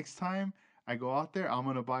right, next time I go out there, I'm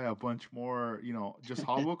gonna buy a bunch more, just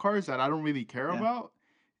Hot Wheel cars that I don't really care Yeah. about.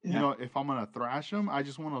 Yeah. If I'm gonna thrash them, I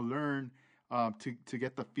just want to learn to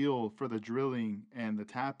get the feel for the drilling and the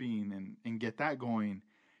tapping and get that going,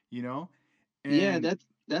 you know. Yeah. And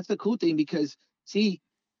That's the cool thing because see,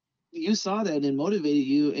 you saw that and it motivated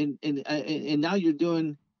you and now you're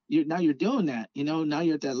doing that, now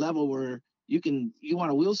you're at that level where you want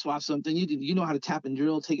to wheel swap something, you know how to tap and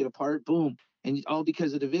drill, take it apart, boom, and all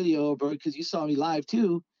because of the video, bro, because you saw me live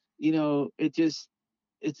too. It just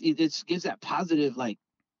it gives that positive, like,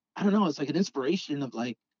 I don't know, it's like an inspiration of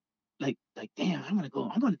like damn,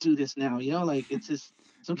 I'm gonna do this now, like it's just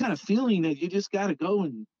some kind of feeling that you just got to go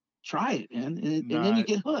and try it, man, and then you nah,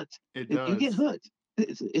 get hooked. it You get does. hooked.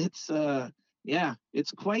 It's yeah,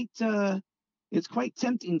 it's quite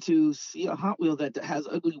tempting to see a Hot Wheel that has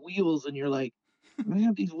ugly wheels and you're like, I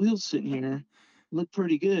have these wheels sitting here, look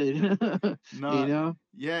pretty good. you No, know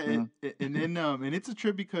yeah, uh, and then and it's a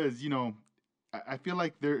trip because I feel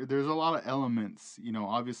like there's a lot of elements.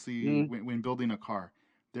 Obviously mm, when building a car,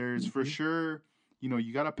 there's for mm-hmm, sure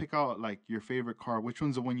you got to pick out like your favorite car. Which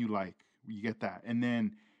one's the one you like? You get that. And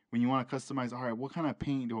then when you want to customize, all right, what kind of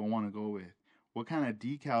paint do I want to go with? What kind of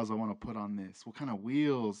decals I want to put on this? What kind of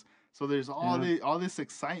wheels? So there's Yeah. all this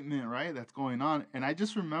excitement, right? That's going on. And I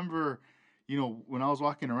just remember, when I was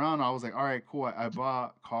walking around, I was like, all right, cool. I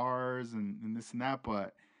bought cars and this and that,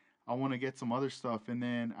 but I want to get some other stuff. And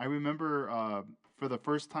then I remember for the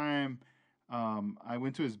first time, I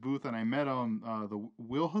went to his booth and I met him, the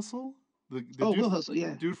Wheel Hustle, the Oh, dude Wheel Hustle.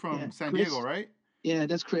 Yeah. dude Yeah. from San Diego, Chris. right? Yeah,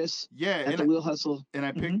 that's Chris Yeah, at the Wheel Hustle. and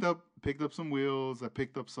I Hmm. picked up some wheels. I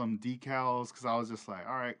picked up some decals because I was just like,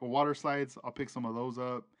 all right, well, water slides. I'll pick some of those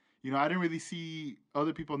up. I didn't really see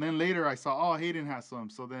other people. And then later I saw, oh, Hayden has some.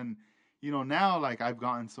 So then, now like I've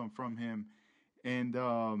gotten some from him, and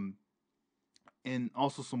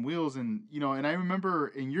also some wheels, and I remember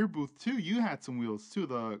in your booth too, you had some wheels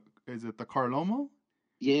too. Is it the Carlomo?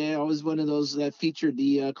 Yeah, I was one of those that featured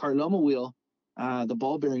the Carloma wheel, the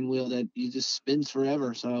ball bearing wheel that you just spins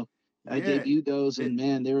forever. So I Yeah, debuted those, it, and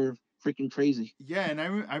man, they were freaking crazy. yeah, and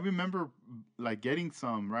I remember like getting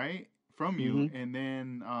some right from you, Hmm. and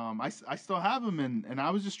then I still have them, and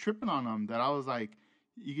I was just tripping on them that I was like,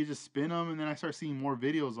 you could just spin them, and then I start seeing more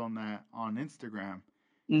videos on that on Instagram,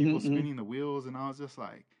 Hmm. people Hmm. spinning the wheels, and I was just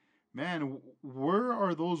like, man, where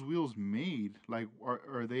are those wheels made? Like,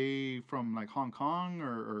 are they from like Hong Kong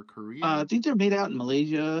or I Korea? think they're made out in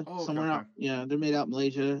Malaysia, Oh, okay, somewhere okay. out. Yeah, they're made out in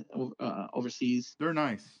Malaysia, overseas. They're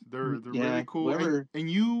nice. They're really Yeah, cool. And whoever. and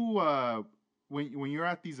you when you're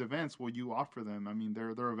at these events, will you offer them? I mean, they're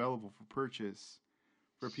available for purchase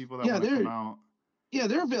for people that Yeah, want to come they're out.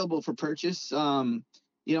 they're available for purchase.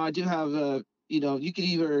 I do have you can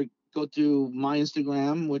either go through my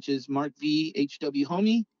Instagram, which is Mark VHW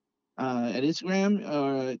Homie, at Instagram,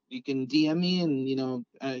 or you can DM me and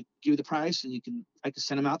give you the price, and I can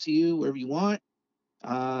send them out to you wherever you want.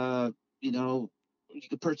 Uh, you know, you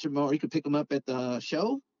can purchase them or you can pick them up at the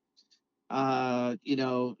show.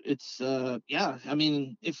 It's yeah. I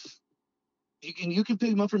mean, if you can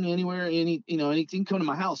pick them up from me anywhere, anything. Come to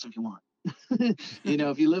my house if you want.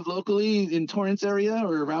 If you live locally in Torrance area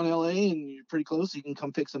or around LA and you're pretty close, you can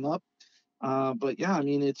come pick some up. But yeah, I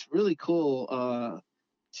mean, it's really cool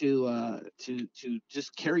to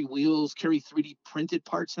just carry wheels, carry 3D printed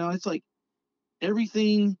parts now. It's like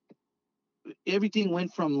everything everything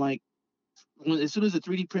went from like as soon as the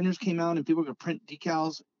 3D printers came out and people could print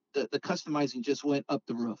decals, the customizing just went up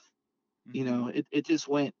the roof. Hmm. It just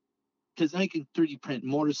went because now you can 3D print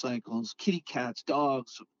motorcycles, kitty cats,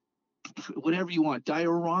 dogs, whatever you want.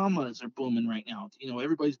 Dioramas are booming right now.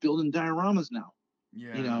 Everybody's building dioramas now.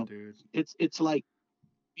 You Yeah, know, dude. it's like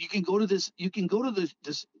you can go to this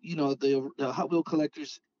the Hot Wheel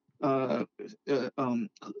collectors uh,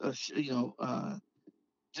 you know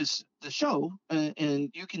just the show, and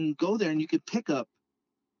you can go there and you could pick up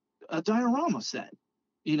a diorama set,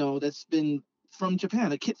 that's been from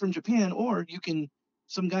Japan, a kit from Japan, or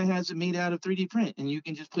some guy has it made out of 3D print, and you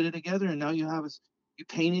can just put it together, and now you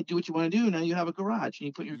paint it, do what you want to do. Now you have a garage, and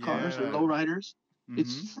you put your cars or Yeah. lowriders. Hmm.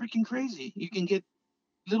 It's freaking crazy. You can get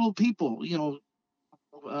little people,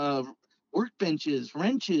 uh, workbenches,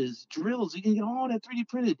 wrenches, drills. You can get all that 3D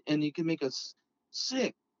printed, and you can make a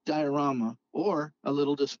sick diorama or a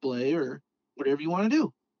little display or whatever you want to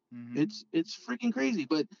do. Hmm. It's freaking crazy.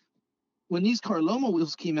 But when these Carloma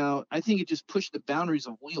wheels came out, I think it just pushed the boundaries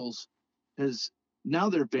of wheels because now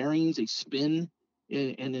they're bearings, they spin,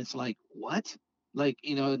 and it's like what? Like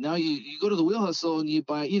now you go to the wheel hustle and you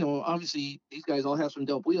buy, obviously these guys all have some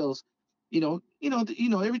dope wheels.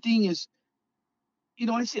 Everything is,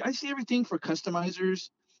 I see everything for customizers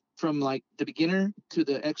from like the beginner to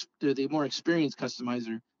the more experienced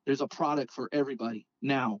customizer. There's a product for everybody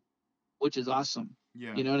now, which is awesome.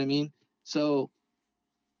 Yeah. You know what I mean? So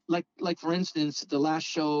like for instance, the last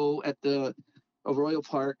show at the Royal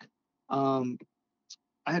Park, um,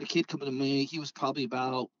 I had a kid coming to me. He was probably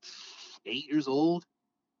about 8 years old,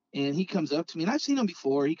 and he comes up to me, and I've seen him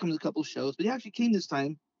before. He comes to a couple of shows, but he actually came this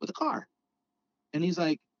time with a car, and he's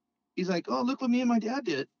like, oh, look what me and my dad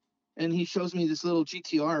did, and he shows me this little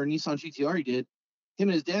GTR, Nissan GTR he did. Him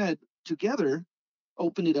and his dad together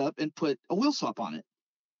opened it up and put a wheel swap on it.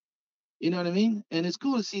 You know what I mean? And it's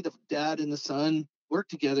cool to see the dad and the son work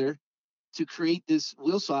together to create this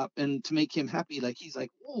wheel swap and to make him happy. Like he's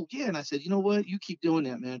like, oh yeah. And I said, you know what? You keep doing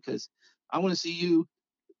that, man, because I want to see you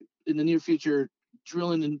in the near future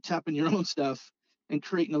drilling and tapping your own stuff and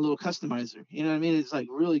creating a little customizer. You know what I mean? It's like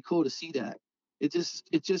really cool to see that. It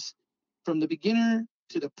just from the beginner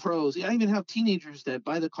to the pros. I even have teenagers that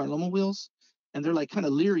buy the Carloma wheels and they're like kind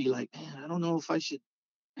of leery, like, man, I don't know if I should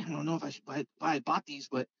bought these,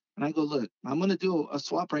 but And I go, look, I'm gonna do a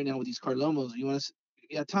swap right now with these Carlomos. You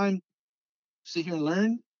got time? Sit here and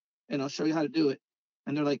learn, and I'll show you how to do it.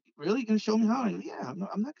 And they're like, really? You gonna show me how? I go, yeah.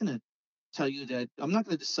 I'm not gonna tell you that. I'm not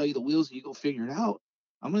gonna just sell you the wheels and you go figure it out.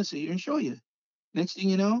 I'm gonna sit here and show you. Next thing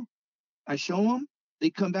you know, I show them.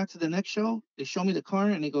 They come back to the next show. They show me the car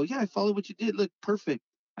and they go, yeah, I followed what you did. Look, perfect.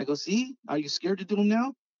 I go, see, are you scared to do them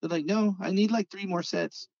now? They're like, no, I need like 3 more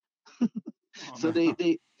sets. Oh So no.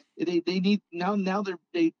 they need now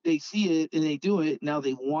they see it and they do it. Now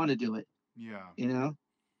they want to do it, Yeah. you know?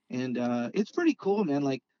 And it's pretty cool, man.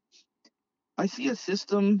 Like I see a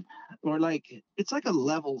system or like it's like a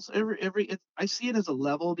levels. I see it as a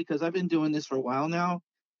level because I've been doing this for a while now.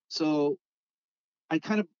 So I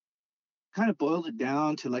kind of boiled it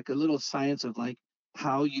down to like a little science of like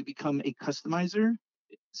how you become a customizer.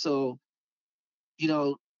 So, you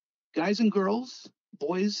know, guys and girls,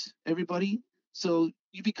 boys, everybody. So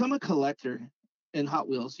you become a collector in Hot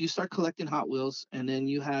Wheels. You start collecting Hot Wheels, and then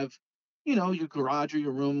you have, your garage or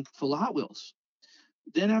your room full of Hot Wheels.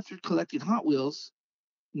 Then after collecting Hot Wheels,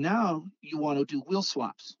 now you want to do wheel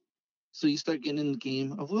swaps. So you start getting in the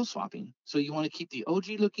game of wheel swapping. So you want to keep the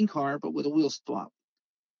OG looking car, but with a wheel swap.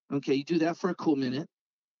 Okay, you do that for a cool minute.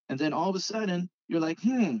 And then all of a sudden, you're like,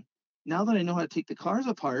 now that I know how to take the cars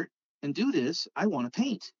apart and do this, I want to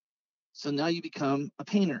paint. So now you become a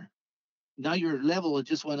painter. Now your level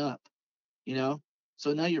just went up, you know?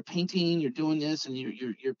 So now you're painting, you're doing this, and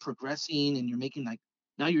you're progressing, and you're making like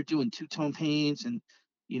now you're doing two-tone paints, and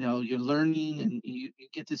you're learning, and you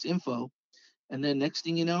get this info, and then next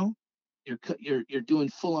thing you know, you're doing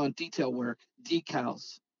full-on detail work,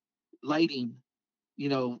 decals, lighting,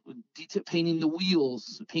 painting the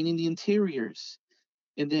wheels, painting the interiors,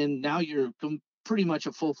 and then now you're pretty much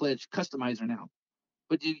a full-fledged customizer now.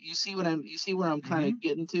 But you see you see where I'm kind Mm-hmm. of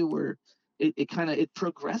getting to, where it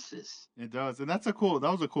progresses. It does, and that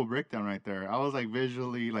was a cool breakdown right there. I was like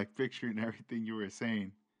visually like picturing everything you were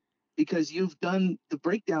saying. Because you've done the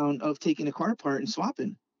breakdown of taking a car apart and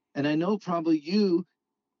swapping. And I know probably you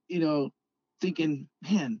know, thinking,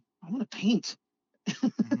 man, I want to paint.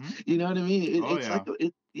 Mm-hmm. You know what I mean? Oh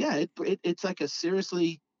yeah. It's like a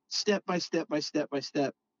seriously step by step by step by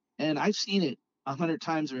step. And I've seen it 100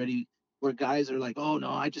 times already where guys are like, oh no,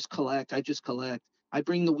 I just collect. I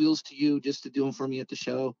bring the wheels to you just to do them for me at the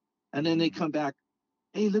show. And then they Mm. come back,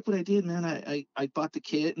 hey, look what I did, man. I bought the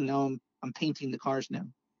kit and now I'm painting the cars now.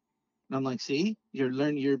 And I'm like, see, you're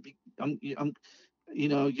learning, I'm, you're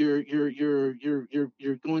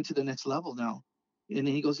going to the next level now. And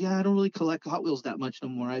then he goes, yeah, I don't really collect Hot Wheels that much no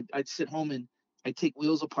more. I'd sit home and I take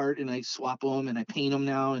wheels apart and I swap them and I paint them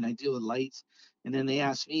now and I do the lights. And then they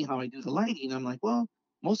ask me how I do the lighting. I'm like, well,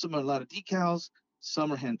 most of them are a lot of decals.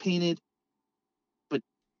 Some are hand painted, but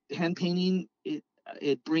hand painting,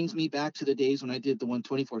 it brings me back to the days when I did the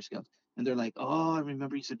 124 scales. And they're like, oh, I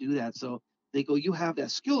remember you used to do that. So they go, you have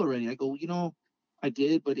that skill already. I go, I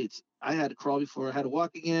did, but I had to crawl before I had to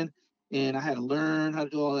walk again. And I had to learn how to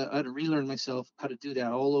do all that. I had to relearn myself how to do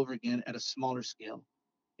that all over again at a smaller scale.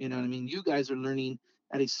 You know what I mean? You guys are learning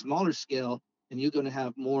at a smaller scale, and you're going to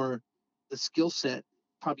have more the skill set,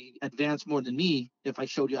 probably advance more than me if I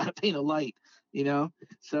showed you how to paint a light. You know,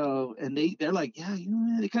 so and they're like, yeah,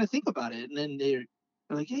 they kind of think about it, and then they're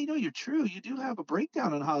like, yeah, you're true. You do have a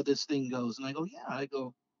breakdown on how this thing goes, and I go, yeah. I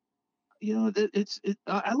go,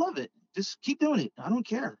 I love it. Just keep doing it. I don't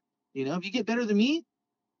care. If you get better than me,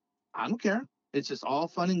 I don't care. It's just all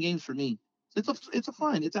fun and games for me. It's a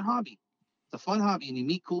hobby. It's a fun hobby, and you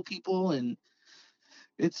meet cool people, and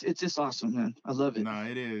it's just awesome, man. I love it. No,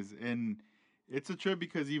 it is, and it's a trip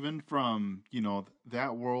because even from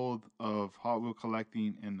that world of Hot Wheel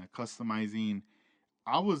collecting and the customizing,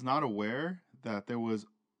 I was not aware that there was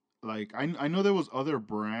like I know there was other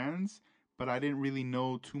brands, but I didn't really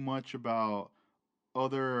know too much about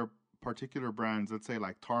other particular brands. Let's say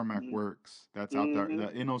like Tarmac Works that's out there,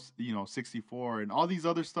 Mm-hmm. the Inno 64 and all these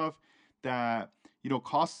other stuff that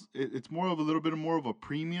costs. It's more of a little bit more of a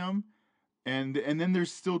premium, and then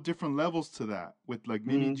there's still different levels to that with like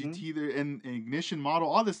mini Mm-hmm. GT there and ignition model,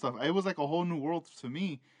 all this stuff. It was like a whole new world to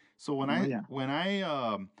me. So when Oh I yeah. when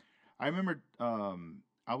I remember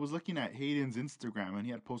I was looking at Hayden's Instagram and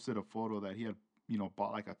he had posted a photo that he had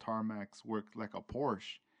bought like a Tarmax work like a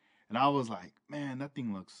Porsche, and I was like, man, that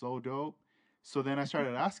thing looks so dope. So then I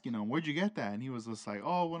started asking him, where'd you get that? And he was just like,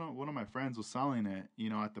 oh, one of my friends was selling it,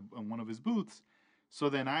 at the one of his booths. So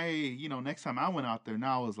then next time I went out there,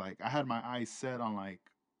 now I was like, I had my eyes set on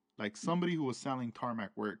like somebody who was selling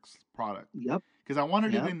Tarmac Works product Yep. because I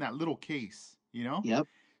wanted it Yep. in that little case. Yep.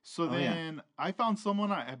 So Oh yeah. then I found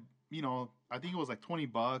someone I think it was like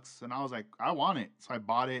 $20, and I was like, I want it, so I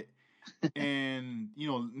bought it. And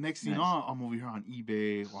next thing you Nice. know, I'm over here on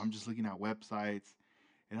eBay or I'm just looking at websites,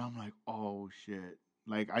 and I'm like, oh shit!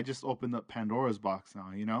 Like I just opened up Pandora's box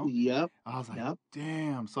now. Yep. I was like, Yep.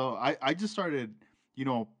 damn. So I just started,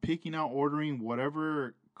 picking out, ordering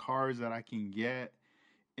whatever cars that I can get,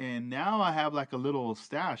 and now I have like a little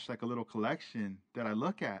stash, like a little collection that I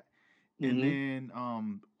look at. And Mhm.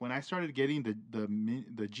 then when I started getting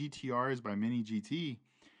the GTRs by Mini GT,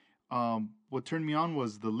 what turned me on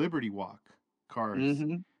was the Liberty Walk cars.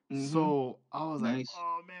 Mhm. Mhm. So I was like, Nice.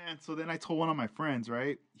 oh man. So then I told one of my friends,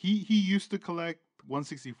 right? He used to collect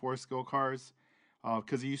 164 scale cars,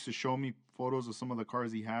 because he used to show me photos of some of the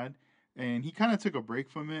cars he had, and he kind of took a break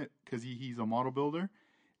from it because he's a model builder,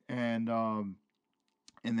 and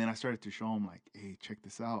and then I started to show him like, hey, check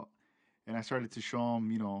this out. And I started to show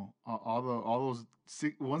him, all those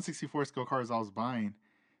 164 scale cars I was buying.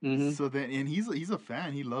 Mhm. So then, and he's a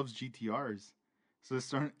fan. He loves GTRs. So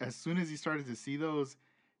as soon as he started to see those,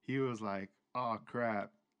 he was like, "Oh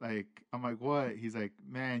crap!" Like I'm like, "What?" He's like,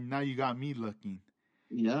 "Man, now you got me looking."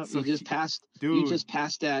 Yep. So he, You dude, just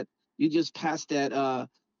passed that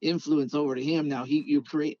influence over to him. Now you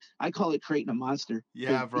create I call it creating a monster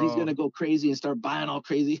yeah, because he's bro, gonna go crazy and start buying all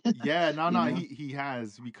crazy. yeah, no, you no, know? he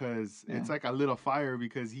has, because Yeah. it's like a little fire,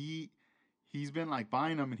 because he's been like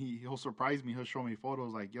buying them, and he'll surprise me. He'll show me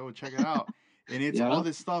photos like, "Yo, check it out." And it's all Yep.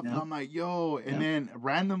 this stuff, and Yep. I'm like, "Yo!" And Yep. then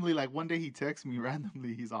randomly, like one day, he texts me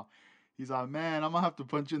randomly. He's all, "Man, I'm gonna have to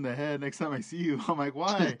punch you in the head next time I see you." I'm like,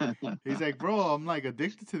 "Why?" He's like, "Bro, I'm like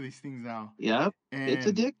addicted to these things now." Yep. It's And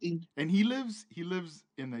addicting. he lives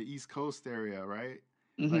in the East Coast area, right?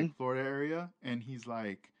 Like Mhm. Florida area, and he's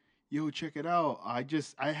like, "Yo, check it out.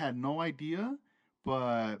 I had no idea,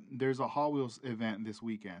 but there's a Hot Wheels event this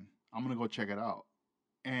weekend. I'm gonna go check it out."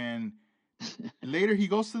 And later he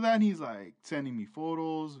goes to that, and he's like sending me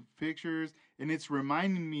photos, pictures, and it's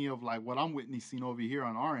reminding me of like what I'm witnessing over here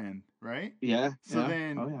on our end, right? Yeah. So Yeah.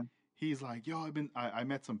 then Oh yeah. he's like, "Yo, I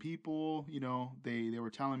met some people, they were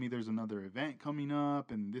telling me there's another event coming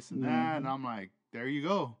up and this and that." And Mhm. I'm like, "There you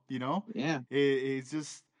go." Yeah. It's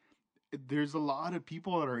just, there's a lot of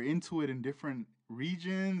people that are into it in different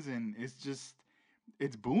regions, and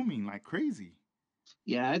it's booming like crazy.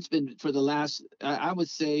 Yeah. It's been for the last I would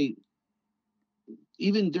say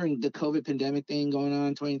even during the COVID pandemic thing going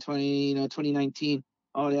on 2020, 2019,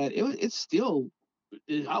 all that, it's still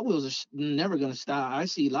Hot Wheels are never going to stop. I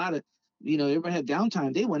see a lot of, everybody had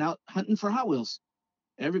downtime. They went out hunting for Hot Wheels.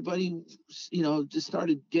 Everybody, just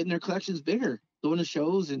started getting their collections bigger, going to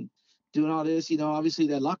shows and doing all this. Obviously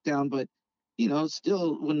that lockdown, but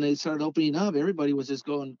still when they started opening up, everybody was just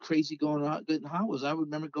going crazy, going out getting Hot Wheels. I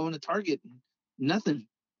remember going to Target and nothing.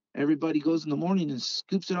 Everybody goes in the morning and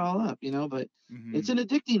scoops it all up, but it's Hmm. an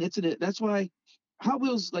addicting. That's why Hot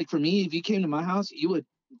Wheels, like for me, if you came to my house, you would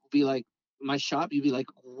be like my shop. You'd be like,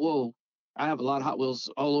 whoa, I have a lot of Hot Wheels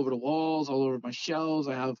all over the walls, all over my shelves.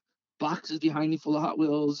 I have boxes behind me full of Hot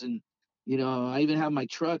Wheels, and I even have my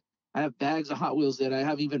truck. I have bags of Hot Wheels that I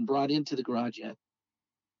haven't even brought into the garage yet.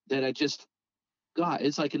 That I just got.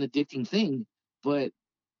 It's like an addicting thing, but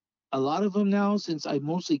a lot of them now, since I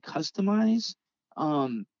mostly customize,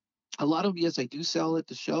 um, a lot of yes, I do sell at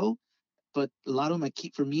the show, but a lot of them I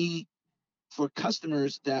keep for me for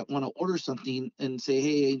customers that want to order something and say,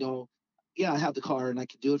 hey, yeah, I have the car and I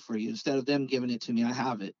can do it for you. Instead of them giving it to me, I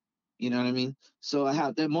have it. You know what I mean? So I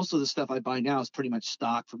have that. Most of the stuff I buy now is pretty much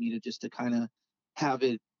stock for me to just to kind of have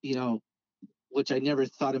it, which I never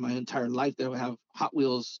thought in my entire life that I would have Hot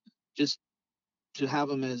Wheels just to have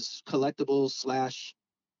them as collectibles slash,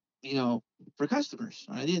 you know, for customers.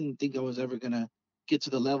 I didn't think I was ever going to get to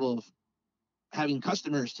the level of having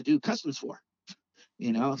customers to do customs for.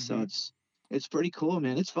 So Hmm. it's pretty cool,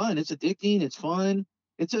 man. It's fun, it's addicting, it's fun.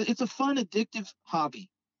 It's a fun addictive hobby.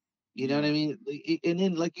 You know what I Yeah. mean? And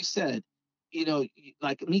then like you said,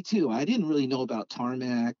 like me too, I didn't really know about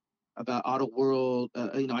Tarmac, about Auto World.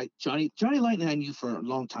 I Johnny Lightning I knew for a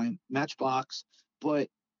long time, Matchbox, but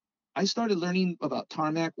I started learning about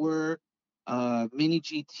Tarmac work, Mini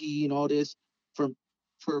GT, and all this from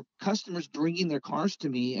for customers bringing their cars to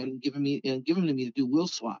me and giving them to me to do wheel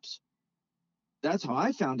swaps. That's how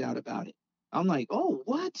I found out about it. I'm like, oh,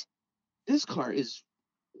 what? This car is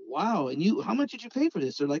wow. And how much did you pay for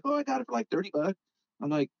this? They're like, oh, I got it for like $30. I'm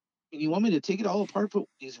like, and you want me to take it all apart, put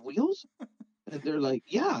these wheels? And they're like,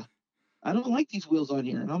 yeah, I don't like these wheels on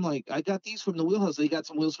here. And I'm like, I got these from the wheelhouse. They got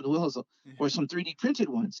some wheels from the wheelhouse or some 3D printed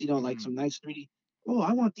ones, like Hmm. some nice 3D. Oh,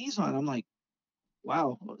 I want these on. I'm like,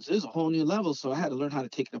 wow, this is a whole new level. So I had to learn how to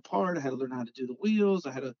take it apart. I had to learn how to do the wheels.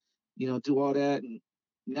 I had to, do all that. And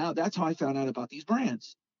now that's how I found out about these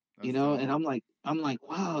brands, That's and dope. I'm like,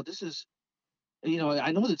 wow, this is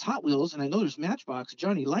I know there's Hot Wheels and I know there's Matchbox,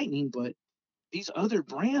 Johnny Lightning, but these other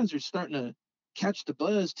brands are starting to catch the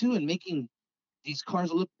buzz too and making these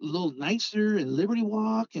cars look a little nicer, and Liberty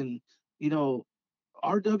Walk and you know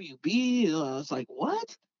RWB. It's like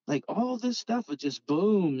what? Like all this stuff would just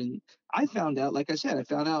boom. And I found out, like I said, I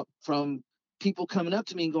found out from people coming up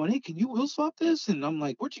to me and going, "Hey, can you wheel swap this?" And I'm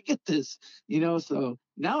like, "Where'd you get this?" So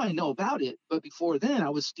now I know about it. But before then, I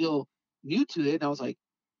was still new to it, and I was like,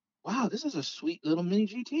 "Wow, this is a sweet little mini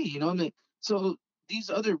GT." I mean, so these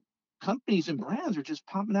other companies and brands are just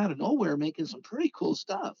popping out of nowhere, making some pretty cool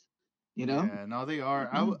stuff. You know? Yeah, no, they are.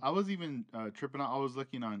 Yeah. I was even tripping out. I was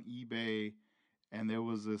looking on eBay, and there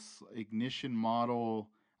was this ignition model.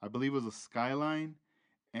 I believe it was a Skyline,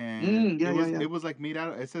 and Yeah, yeah, yeah. it was like made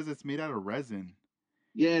out. It says it's made out of resin,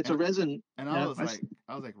 Yeah, it's a and resin. and Yeah, I see.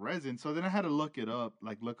 I was like resin. So then I had to look it up,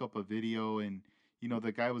 like look up a video, and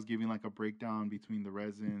the guy was giving like a breakdown between the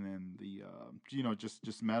resin and the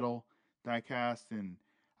just metal die cast, and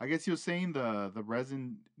I guess he was saying the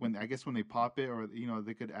resin when I guess when they pop it, or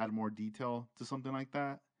they could add more detail to something like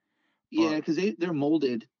that. Yeah, But because they're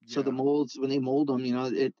molded. So the yeah, molds, when they mold them,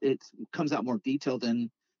 it comes out more detailed than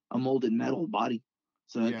a molded metal body.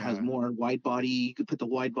 So it has yeah, more wide body. You could put the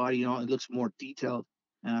wide body, it looks more detailed.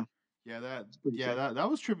 Yeah, it's pretty yeah, sick. that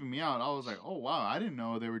was tripping me out. I was like, oh wow, I didn't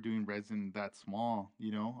know they were doing resin that small,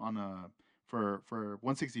 on a for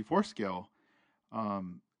 164 scale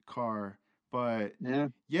car. But Yeah.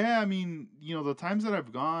 yeah, I mean, the times that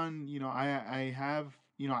I've gone, I have,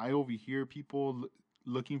 I overhear people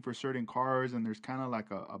looking for certain cars, and there's kind of like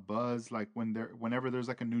a buzz, like whenever there's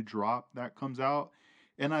like a new drop that comes out,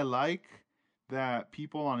 and I like that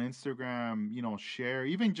people on Instagram, share,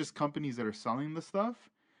 even just companies that are selling the stuff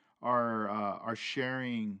are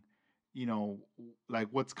sharing, like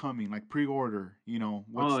what's coming, like pre-order,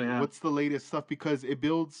 Oh yeah. what's the latest stuff, because it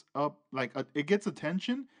builds up, like it gets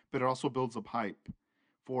attention, but it also builds up hype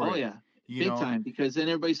for Oh it, yeah. you Big know. time. Because then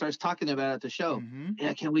everybody starts talking about it at the show. Mhm. Yeah,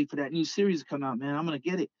 I can't wait for that new series to come out, man. I'm gonna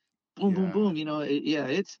get it. Boom, boom, Yeah. boom. Yeah.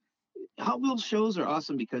 It's Hot Wheels shows are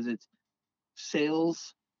awesome because it's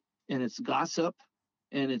sales and it's gossip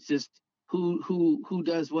and it's just who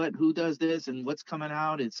does what, who does this and what's coming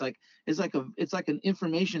out. It's like an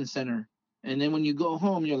information center. And then when you go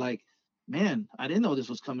home, you're like, man, I didn't know this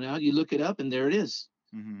was coming out. You look it up and there it is.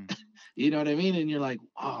 Mhm. You know what I mean? And you're like,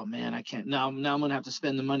 oh man, I can't now. I'm gonna have to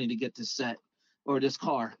spend the money to get this set or this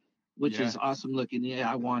car, which Yeah. is awesome looking.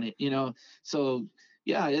 Yeah, I want it. So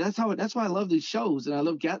yeah, that's why I love these shows and I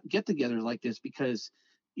love get together like this because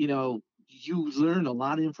you know you learn a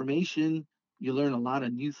lot of information, you learn a lot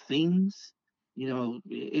of new things.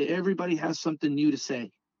 Everybody has something new to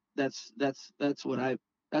say. That's what I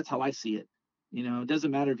that's how I see it. It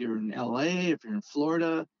doesn't matter if you're in LA, if you're in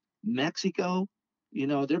Florida, Mexico,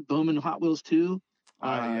 they're booming Hot Wheels too.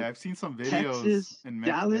 Uh, Yeah, I've seen some videos Texas, in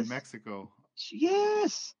Dallas, Mexico.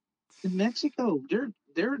 yes, in Mexico,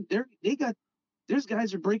 they got there's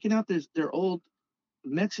guys are breaking out their old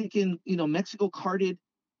Mexican, Mexico carded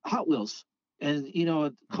Hot Wheels, and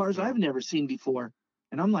That's cars I've dope. never seen before,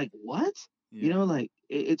 and I'm like, what? Yeah. Like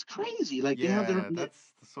it's crazy. Like they have Yeah,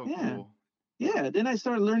 that's so yeah, cool. yeah. Then I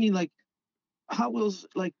started learning like Hot Wheels,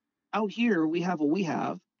 like out here we have what we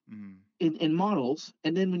have Mhm. in models,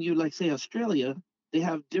 and then when you like say Australia, they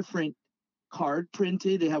have different card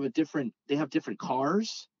printed. They have different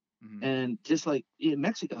cars, Mhm. and just like in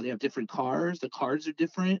Mexico, they have different cars. The cards are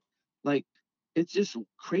different. Like it's just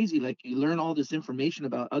crazy. Like you learn all this information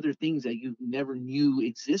about other things that you never knew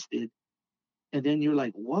existed, and then you're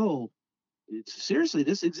like, whoa, seriously,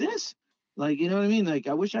 this exists. Like you know what I mean? Like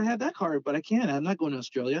I wish I had that card, but I can't. I'm not going to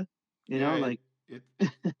Australia. Yeah, Like it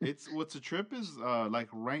it's what's a trip is like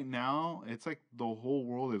right now, it's like the whole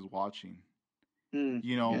world is watching.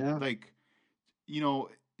 yeah, Like, you know,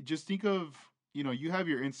 just think of, you have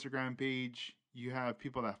your Instagram page, you have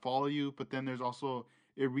people that follow you, but then there's also,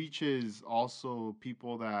 it reaches also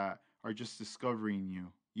people that are just discovering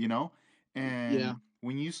you. yeah, And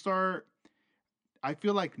when you start, I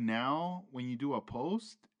feel like now when you do a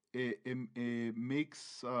post, it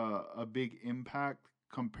makes a big impact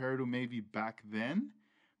compared to maybe back then,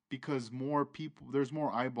 because there's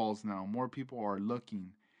more eyeballs now, more people are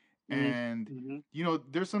looking, and mm-hmm.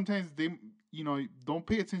 there's sometimes they don't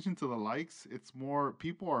pay attention to the likes. It's more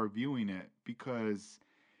people are viewing it, because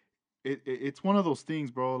it's one of those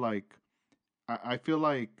things, bro. Like I feel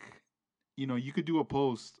like you could do a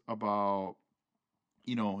post about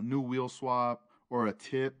new wheel swap, or a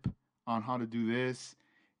tip on how to do this,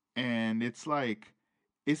 and it's like,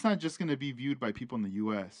 it's not just going to be viewed by people in the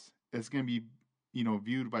US. It's going to be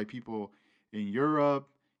viewed by people in Europe,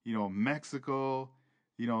 Mexico,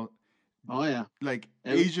 you know Oh yeah. Like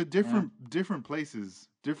Every, Asia, yeah. different places,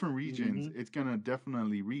 different regions, Hmm. it's gonna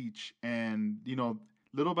definitely reach. And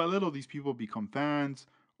little by little, these people become fans,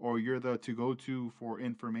 or you're the to go to for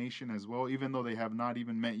information as well, even though they have not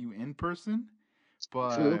even met you in person.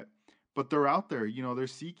 True. But they're out there, they're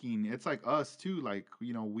seeking. It's like us too. Like,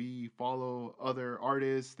 we follow other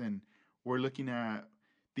artists, and we're looking at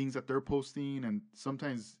things that they're posting, and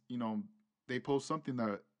sometimes, they post something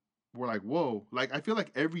that we're like, whoa. Like, I feel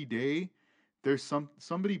like every day there's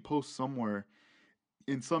somebody posts somewhere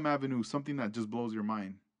in some avenue something that just blows your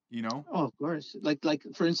mind, you know? Oh, of course. Like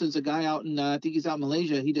for instance, a guy out in I think he's out in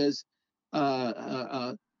Malaysia. He does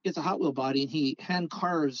gets a Hot Wheel body and he hand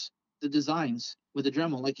carves the designs with a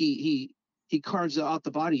Dremel. Like he carves out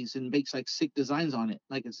the bodies and makes like sick designs on it,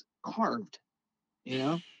 like it's carved. You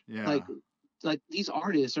know, Yeah. like these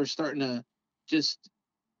artists are starting to just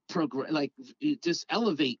progress, like just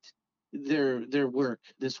elevate their work,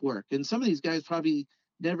 this work. And some of these guys probably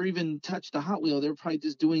never even touched a Hot Wheel. They're probably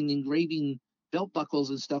just doing engraving belt buckles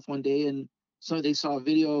and stuff one day, and so they saw a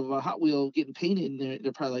video of a Hot Wheel getting painted, and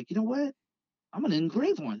they're probably like, you know what, I'm gonna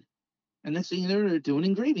engrave one. And next thing you know, they're doing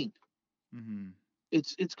engraving. Hmm.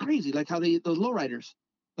 It's crazy, like how those lowriders,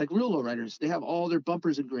 like real lowriders, they have all their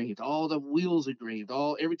bumpers engraved, all the wheels engraved,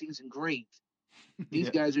 all everything's engraved. These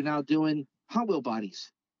Yeah. guys are now doing Hot Wheel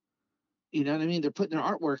bodies. You know what I mean? They're putting their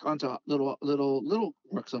artwork onto little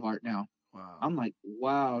works of art now. Wow. I'm like,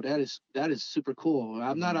 wow, that is super cool.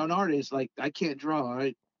 I'm not Hmm. an artist. Like I can't draw.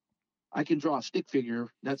 I can draw a stick figure.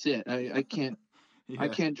 That's it. I Yeah.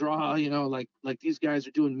 can't draw. Like these guys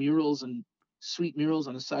are doing murals and sweet murals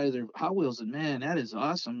on the side of their Hot Wheels, and man, that is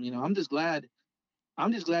awesome. I'm just glad.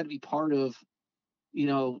 I'm just glad to be part of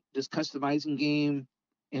this customizing game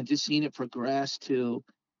and just seeing it progress to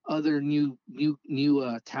other new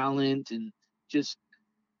talent and just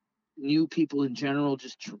new people in general,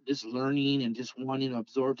 just learning and just wanting to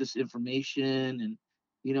absorb this information. And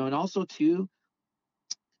and also too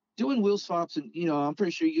doing wheel swaps. And I'm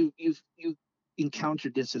pretty sure you've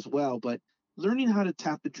encountered this as well, but learning how to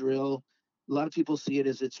tap a drill, a lot of people see it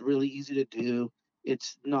as it's really easy to do.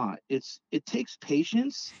 It's not. It takes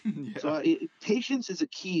patience. Yeah. So patience is a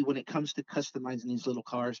key when it comes to customizing these little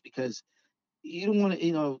cars, because you don't want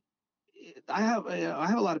to, I have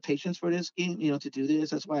a lot of patience for this game, to do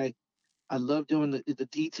this. That's why I love doing the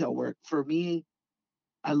detail work. For me,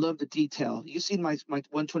 I love the detail. You've seen my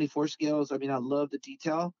 124 scales. I mean, I love the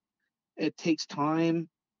detail. It takes time,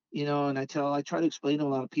 and I try to explain to a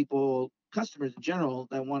lot of people, customers in general,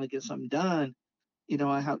 that want to get something done.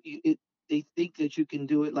 I have it. They think that you can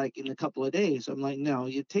do it like in a couple of days. I'm like, no,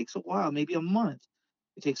 it takes a while, maybe a month.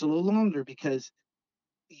 It takes a little longer because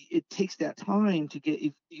it takes that time to get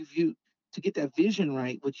if you to get that vision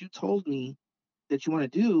right. What you told me that you want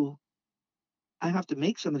to do, I have to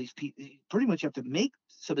make some of these pieces. Pretty much, have to make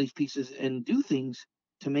some of these pieces and do things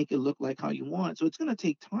to make it look like how you want. So it's going to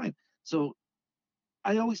take time. So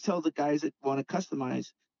I always tell the guys that want to customize,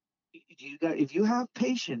 if you have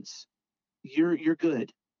patience, you're good.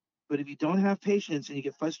 But if you don't have patience and you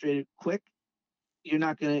get frustrated quick, you're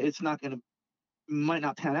not gonna. It's not gonna. Might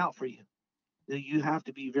not pan out for you. You have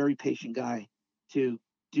to be a very patient guy to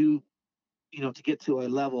do to get to a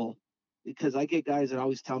level, because I get guys that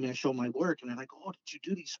always tell me, I show my work and they're like, oh, did you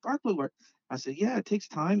do these sparkler work? I said, yeah, it takes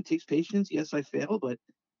time, it takes patience. Yes, I fail, but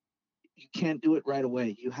you can't do it right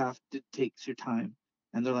away. You have to take your time.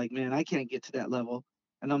 And they're like, man, I can't get to that level.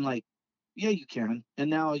 And I'm like, yeah, you can. And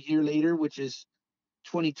now a year later, which is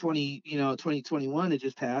 2020, 2021, it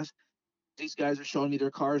just passed. These guys are showing me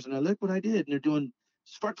their cars and I look what I did. And they're doing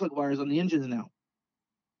spark plug wires on the engines now.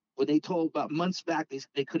 When they told about months back,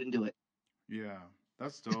 they couldn't do it. Yeah,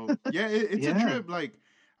 that's dope. Yeah, it's a Yeah. trip. Like,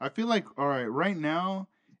 I feel like, all right, right now,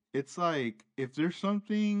 it's like if there's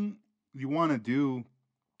something you want to do,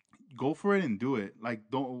 go for it and do it. Like,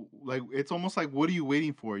 don't like. It's almost like, what are you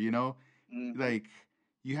waiting for? Hmm. Like,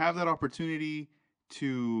 you have that opportunity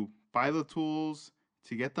to buy the tools,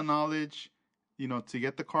 to get the knowledge, to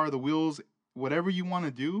get the car, the wheels, whatever you want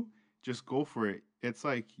to do, just go for it. It's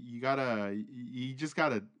like you just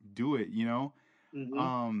gotta do it. Hmm.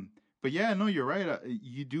 Um, but yeah, no, you're right.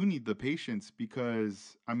 You do need the patience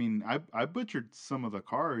because I mean, I butchered some of the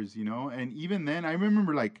cars, and even then, I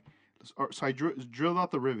remember like, so I drilled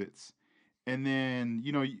out the rivets, and then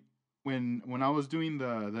when I was doing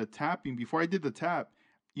the tapping before I did the tap,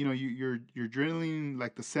 you're drilling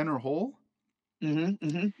like the center hole, You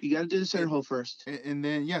got to do the center and, hole first. and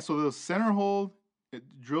then yeah, so the center hole,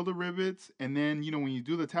 drill the rivets, and then when you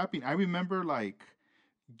do the tapping, I remember like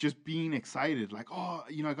just being excited, like, oh,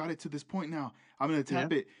 I got it to this point now. I'm gonna Yeah.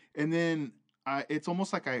 tap it, and then it's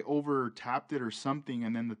almost like I over tapped it or something,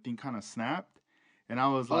 and then the thing kind of snapped, and I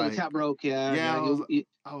was Oh, the like, tap broke. Yeah, yeah, yeah.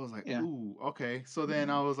 I was like, Yeah. ooh, okay. So then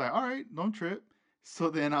Yeah. I was like, all right, don't trip. So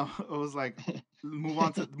then I was like, move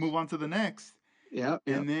on to the next, Yeah,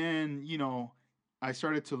 yeah. and then I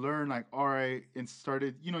started to learn like, all right, and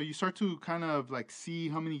started, you start to kind of like see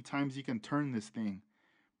how many times you can turn this thing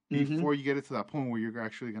Mm-hmm. before you get it to that point where you're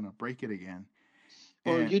actually gonna break it again.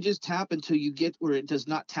 Or And you just tap until you get where it does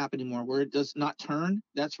not tap anymore, where it does not turn.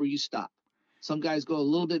 That's where you stop. Some guys go a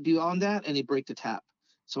little bit beyond that and they break the tap.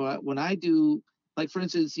 So when I do, like for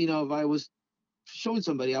instance, if I was showing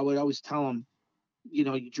somebody, I would always tell them,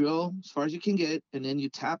 you drill as far as you can get, and then you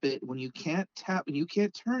tap it. When you can't tap and you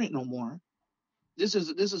can't turn it no more, this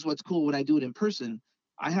is what's cool when I do it in person.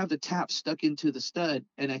 I have the tap stuck into the stud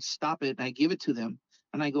and I stop it and I give it to them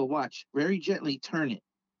and I go, watch, very gently turn it.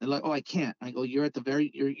 They're like, oh, I can't. I go, you're at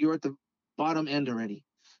the bottom end already.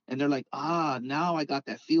 And they're like, now I got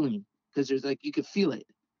that feeling, because there's like you could feel it.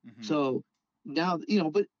 mhm, So now,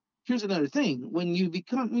 but here's another thing. When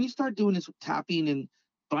you start doing this tapping and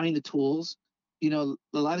buying the tools, a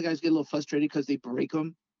lot of guys get a little frustrated because they break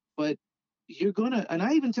them. But you're gonna, and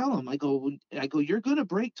I even tell them, I go, you're gonna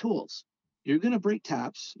break tools, you're gonna break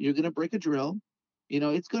taps, you're gonna break a drill,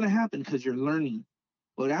 it's gonna happen because you're learning.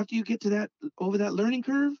 But after you get to that, over that learning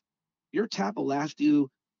curve, your tap will last you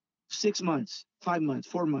 6 months, 5 months,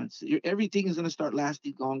 4 months. Everything is gonna start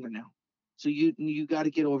lasting longer now. So you got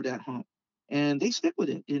to get over that hump, and they stick with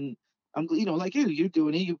it. And I'm, like you're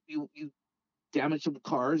doing it. You damage some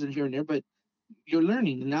cars and here and there, but you're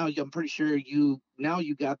learning. And now I'm pretty sure you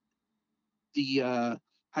got the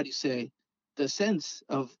how do you say, the sense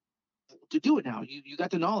of to do it now. You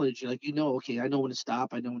got the knowledge. You're like, okay, I know when to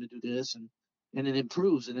stop. I know when to do this, and it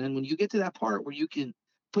improves. And then when you get to that part where you can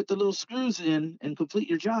put the little screws in and complete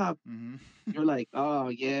your job, mhm. you're like, oh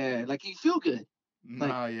yeah, like you feel good. Like,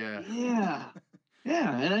 Nah, yeah. yeah,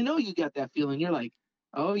 yeah. And I know you got that feeling. You're like,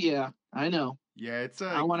 oh yeah, I know. Yeah,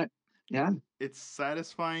 I want to. Yeah. it's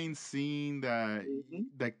satisfying seeing that, Hmm.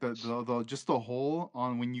 like the just the hole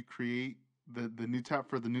on when you create the new tap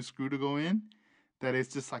for the new screw to go in, that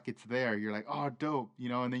it's just like it's there. You're like, oh, dope,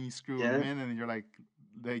 and then you screw them Yeah. in, and you're like,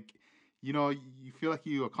 you feel like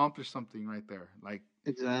you accomplished something right there. Like,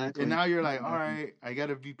 and Exactly. now you're like, all Exactly. right, I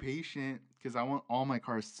gotta be patient because I want all my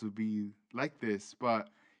cars to be like this. But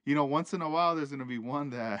once in a while, there's gonna be one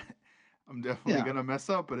that I'm definitely Yeah. gonna mess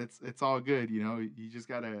up, but it's all good. You just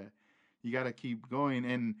gotta keep going.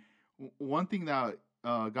 And one thing that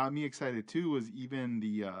got me excited too was even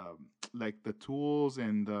the like the tools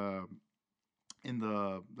and the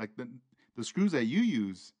like the screws that you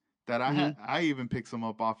use, that Hmm. I even picked some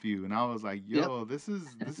up off you, and I was like, Yep. yo, this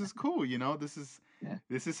is cool. Yeah.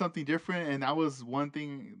 This is something different. And that was one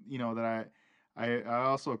thing, that I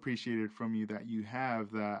also appreciated from you, that you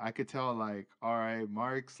have, that I could tell, like, all right,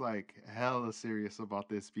 Mark's like hella serious about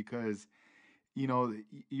this, because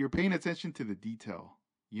you're paying attention to the detail,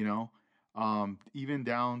 you know even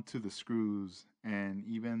down to the screws, and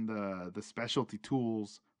even the specialty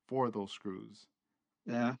tools for those screws.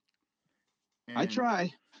 Yeah. I And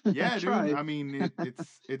try. I yeah, dude, try. I mean,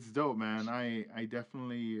 it's dope, man. I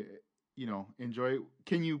definitely enjoy.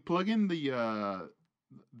 Can you plug in the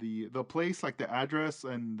place, like the address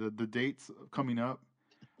and the dates coming up?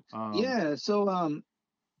 um Yeah. So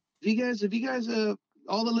if you guys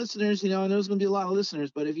all the listeners, I know there's gonna be a lot of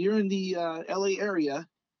listeners, but if you're in the LA area,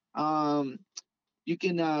 um you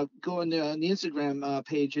can go on the Instagram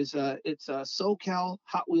page. It's SoCal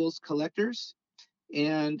Hot Wheels Collectors,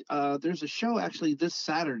 and there's a show actually this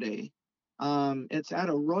Saturday. It's at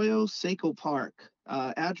Arroyo Seco Park.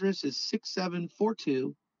 Address is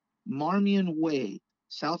 6742 Marmion Way,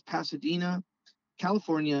 South Pasadena,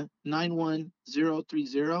 California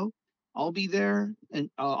 91030. I'll be there, and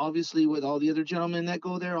obviously with all the other gentlemen that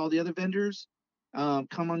go there, all the other vendors.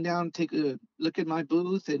 Come on down, take a look at my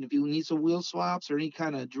booth, and if you need some wheel swaps or any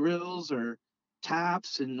kind of drills or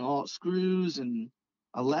taps and all screws and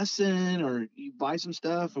a lesson, or you buy some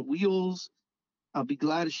stuff or wheels, I'll be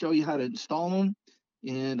glad to show you how to install them,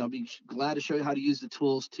 and I'll be glad to show you how to use the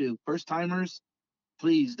tools too. First timers,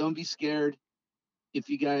 please don't be scared. If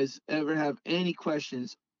you guys ever have any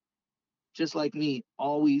questions, just like me,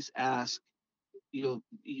 always ask. You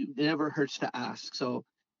never hurts to ask. So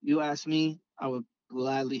you ask me, I would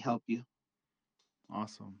gladly help you.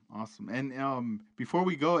 awesome, awesome. And before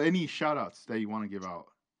we go, any shout outs that you want to give out?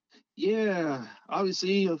 Yeah,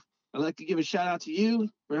 obviously, I'd like to give a shout out to you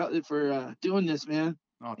for doing this, man.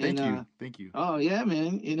 Oh, And thank you, thank you. oh yeah,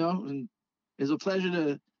 man, and it's a pleasure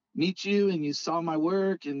to meet you and you saw my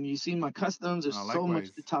work and you see my customs. There's so much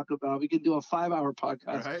Likewise. to talk about. We could do a 5-hour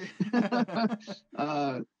podcast. Right?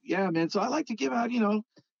 Yeah, man. So I like to give out,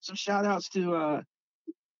 some shout outs to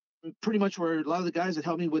pretty much where a lot of the guys that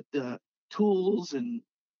helped me with the tools and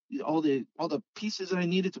all the pieces that I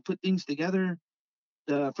needed to put things together.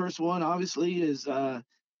 The first one obviously is and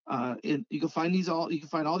you can find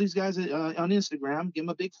all these guys on Instagram. Give them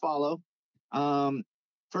a big follow. Um,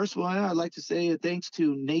 First one, I'd like to say thanks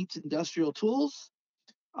to Nate's Industrial Tools,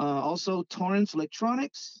 also Torrance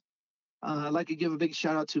Electronics. I'd like to give a big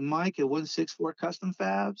shout out to Mike at 164 Custom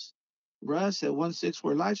Fabs, Russ at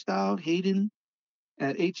 164 Lifestyle, Hayden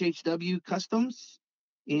at HHW Customs,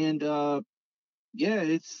 and yeah,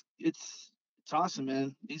 it's awesome,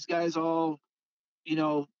 man. These guys all you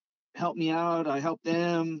know help me out. I help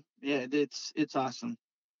them. Yeah, it's awesome.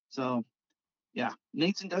 So yeah,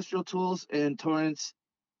 Nate's Industrial Tools and Torrance.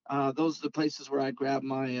 Those are the places where I grab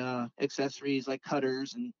my accessories like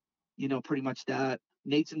cutters and pretty much that.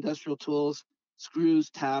 Nate's Industrial Tools, screws,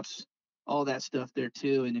 taps, all that stuff there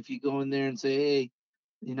too. And if you go in there and say,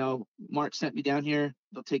 hey, Mark sent me down here,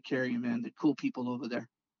 they'll take care of you, man. They're cool people over there.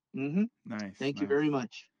 Nice, Thank you nice. very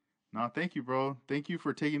much. No, thank you, bro. Thank you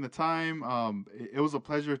for taking the time. It was a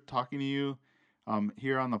pleasure talking to you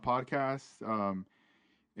here on the podcast.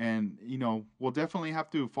 And we'll definitely have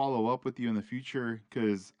to follow up with you in the future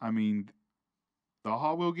because I mean, the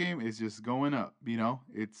Hot Wheel game is just going up.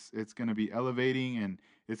 It's going to be elevating, and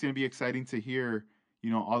it's going to be exciting to hear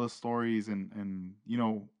all the stories and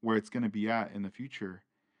where it's going to be at in the future.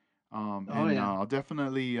 Oh And yeah. I'll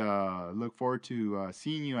definitely look forward to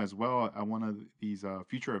seeing you as well at one of these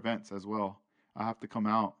future events as well. I have to come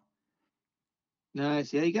out.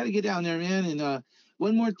 Nice. Yeah, you got to get down there, man. And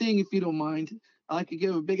one more thing, if you don't mind, I'd like to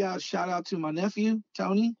give a big out shout out to my nephew,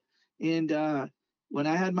 Tony. And when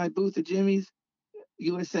I had my booth at Jimmy's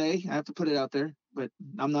USA, I have to put it out there, but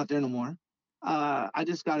I'm not there no more. I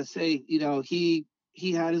just got to say, he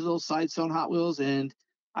had his little Sidestone Hot Wheels, and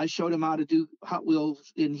I showed him how to do Hot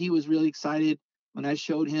Wheels, and he was really excited when I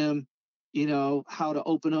showed him, how to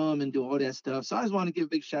open them and do all that stuff. So I just want to give a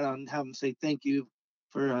big shout out and have him say thank you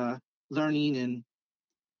for learning and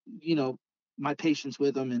you know, my patience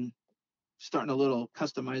with him and starting a little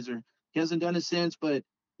customizer. He hasn't done it since, but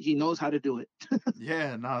he knows how to do it.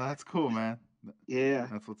 Yeah, no, that's cool, man. Yeah.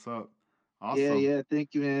 That's what's up. Yeah, Awesome. yeah.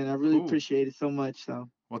 Thank you, man. I really Cool. appreciate it so much. So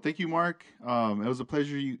Well, thank you, Mark. It was a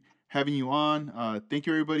pleasure having you on. Thank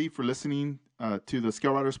you, everybody, for listening to the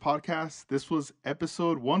Scale Riders podcast. This was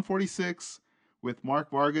episode 146 with Mark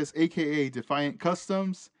Vargas, aka Defiant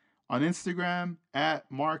Customs, on Instagram at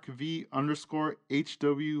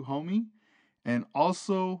MarkV_HW And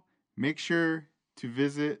also make sure to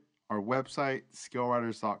visit our website,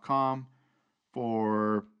 scaleriders.com,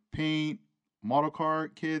 for paint, model car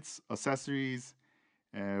kits, accessories,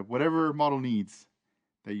 whatever model needs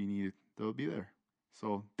that you need, they'll be there.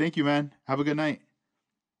 So thank you, man. Have a good night.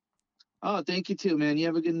 oh, thank you too, man. You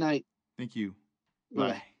have a good night. Thank you.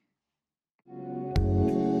 Bye. Bye.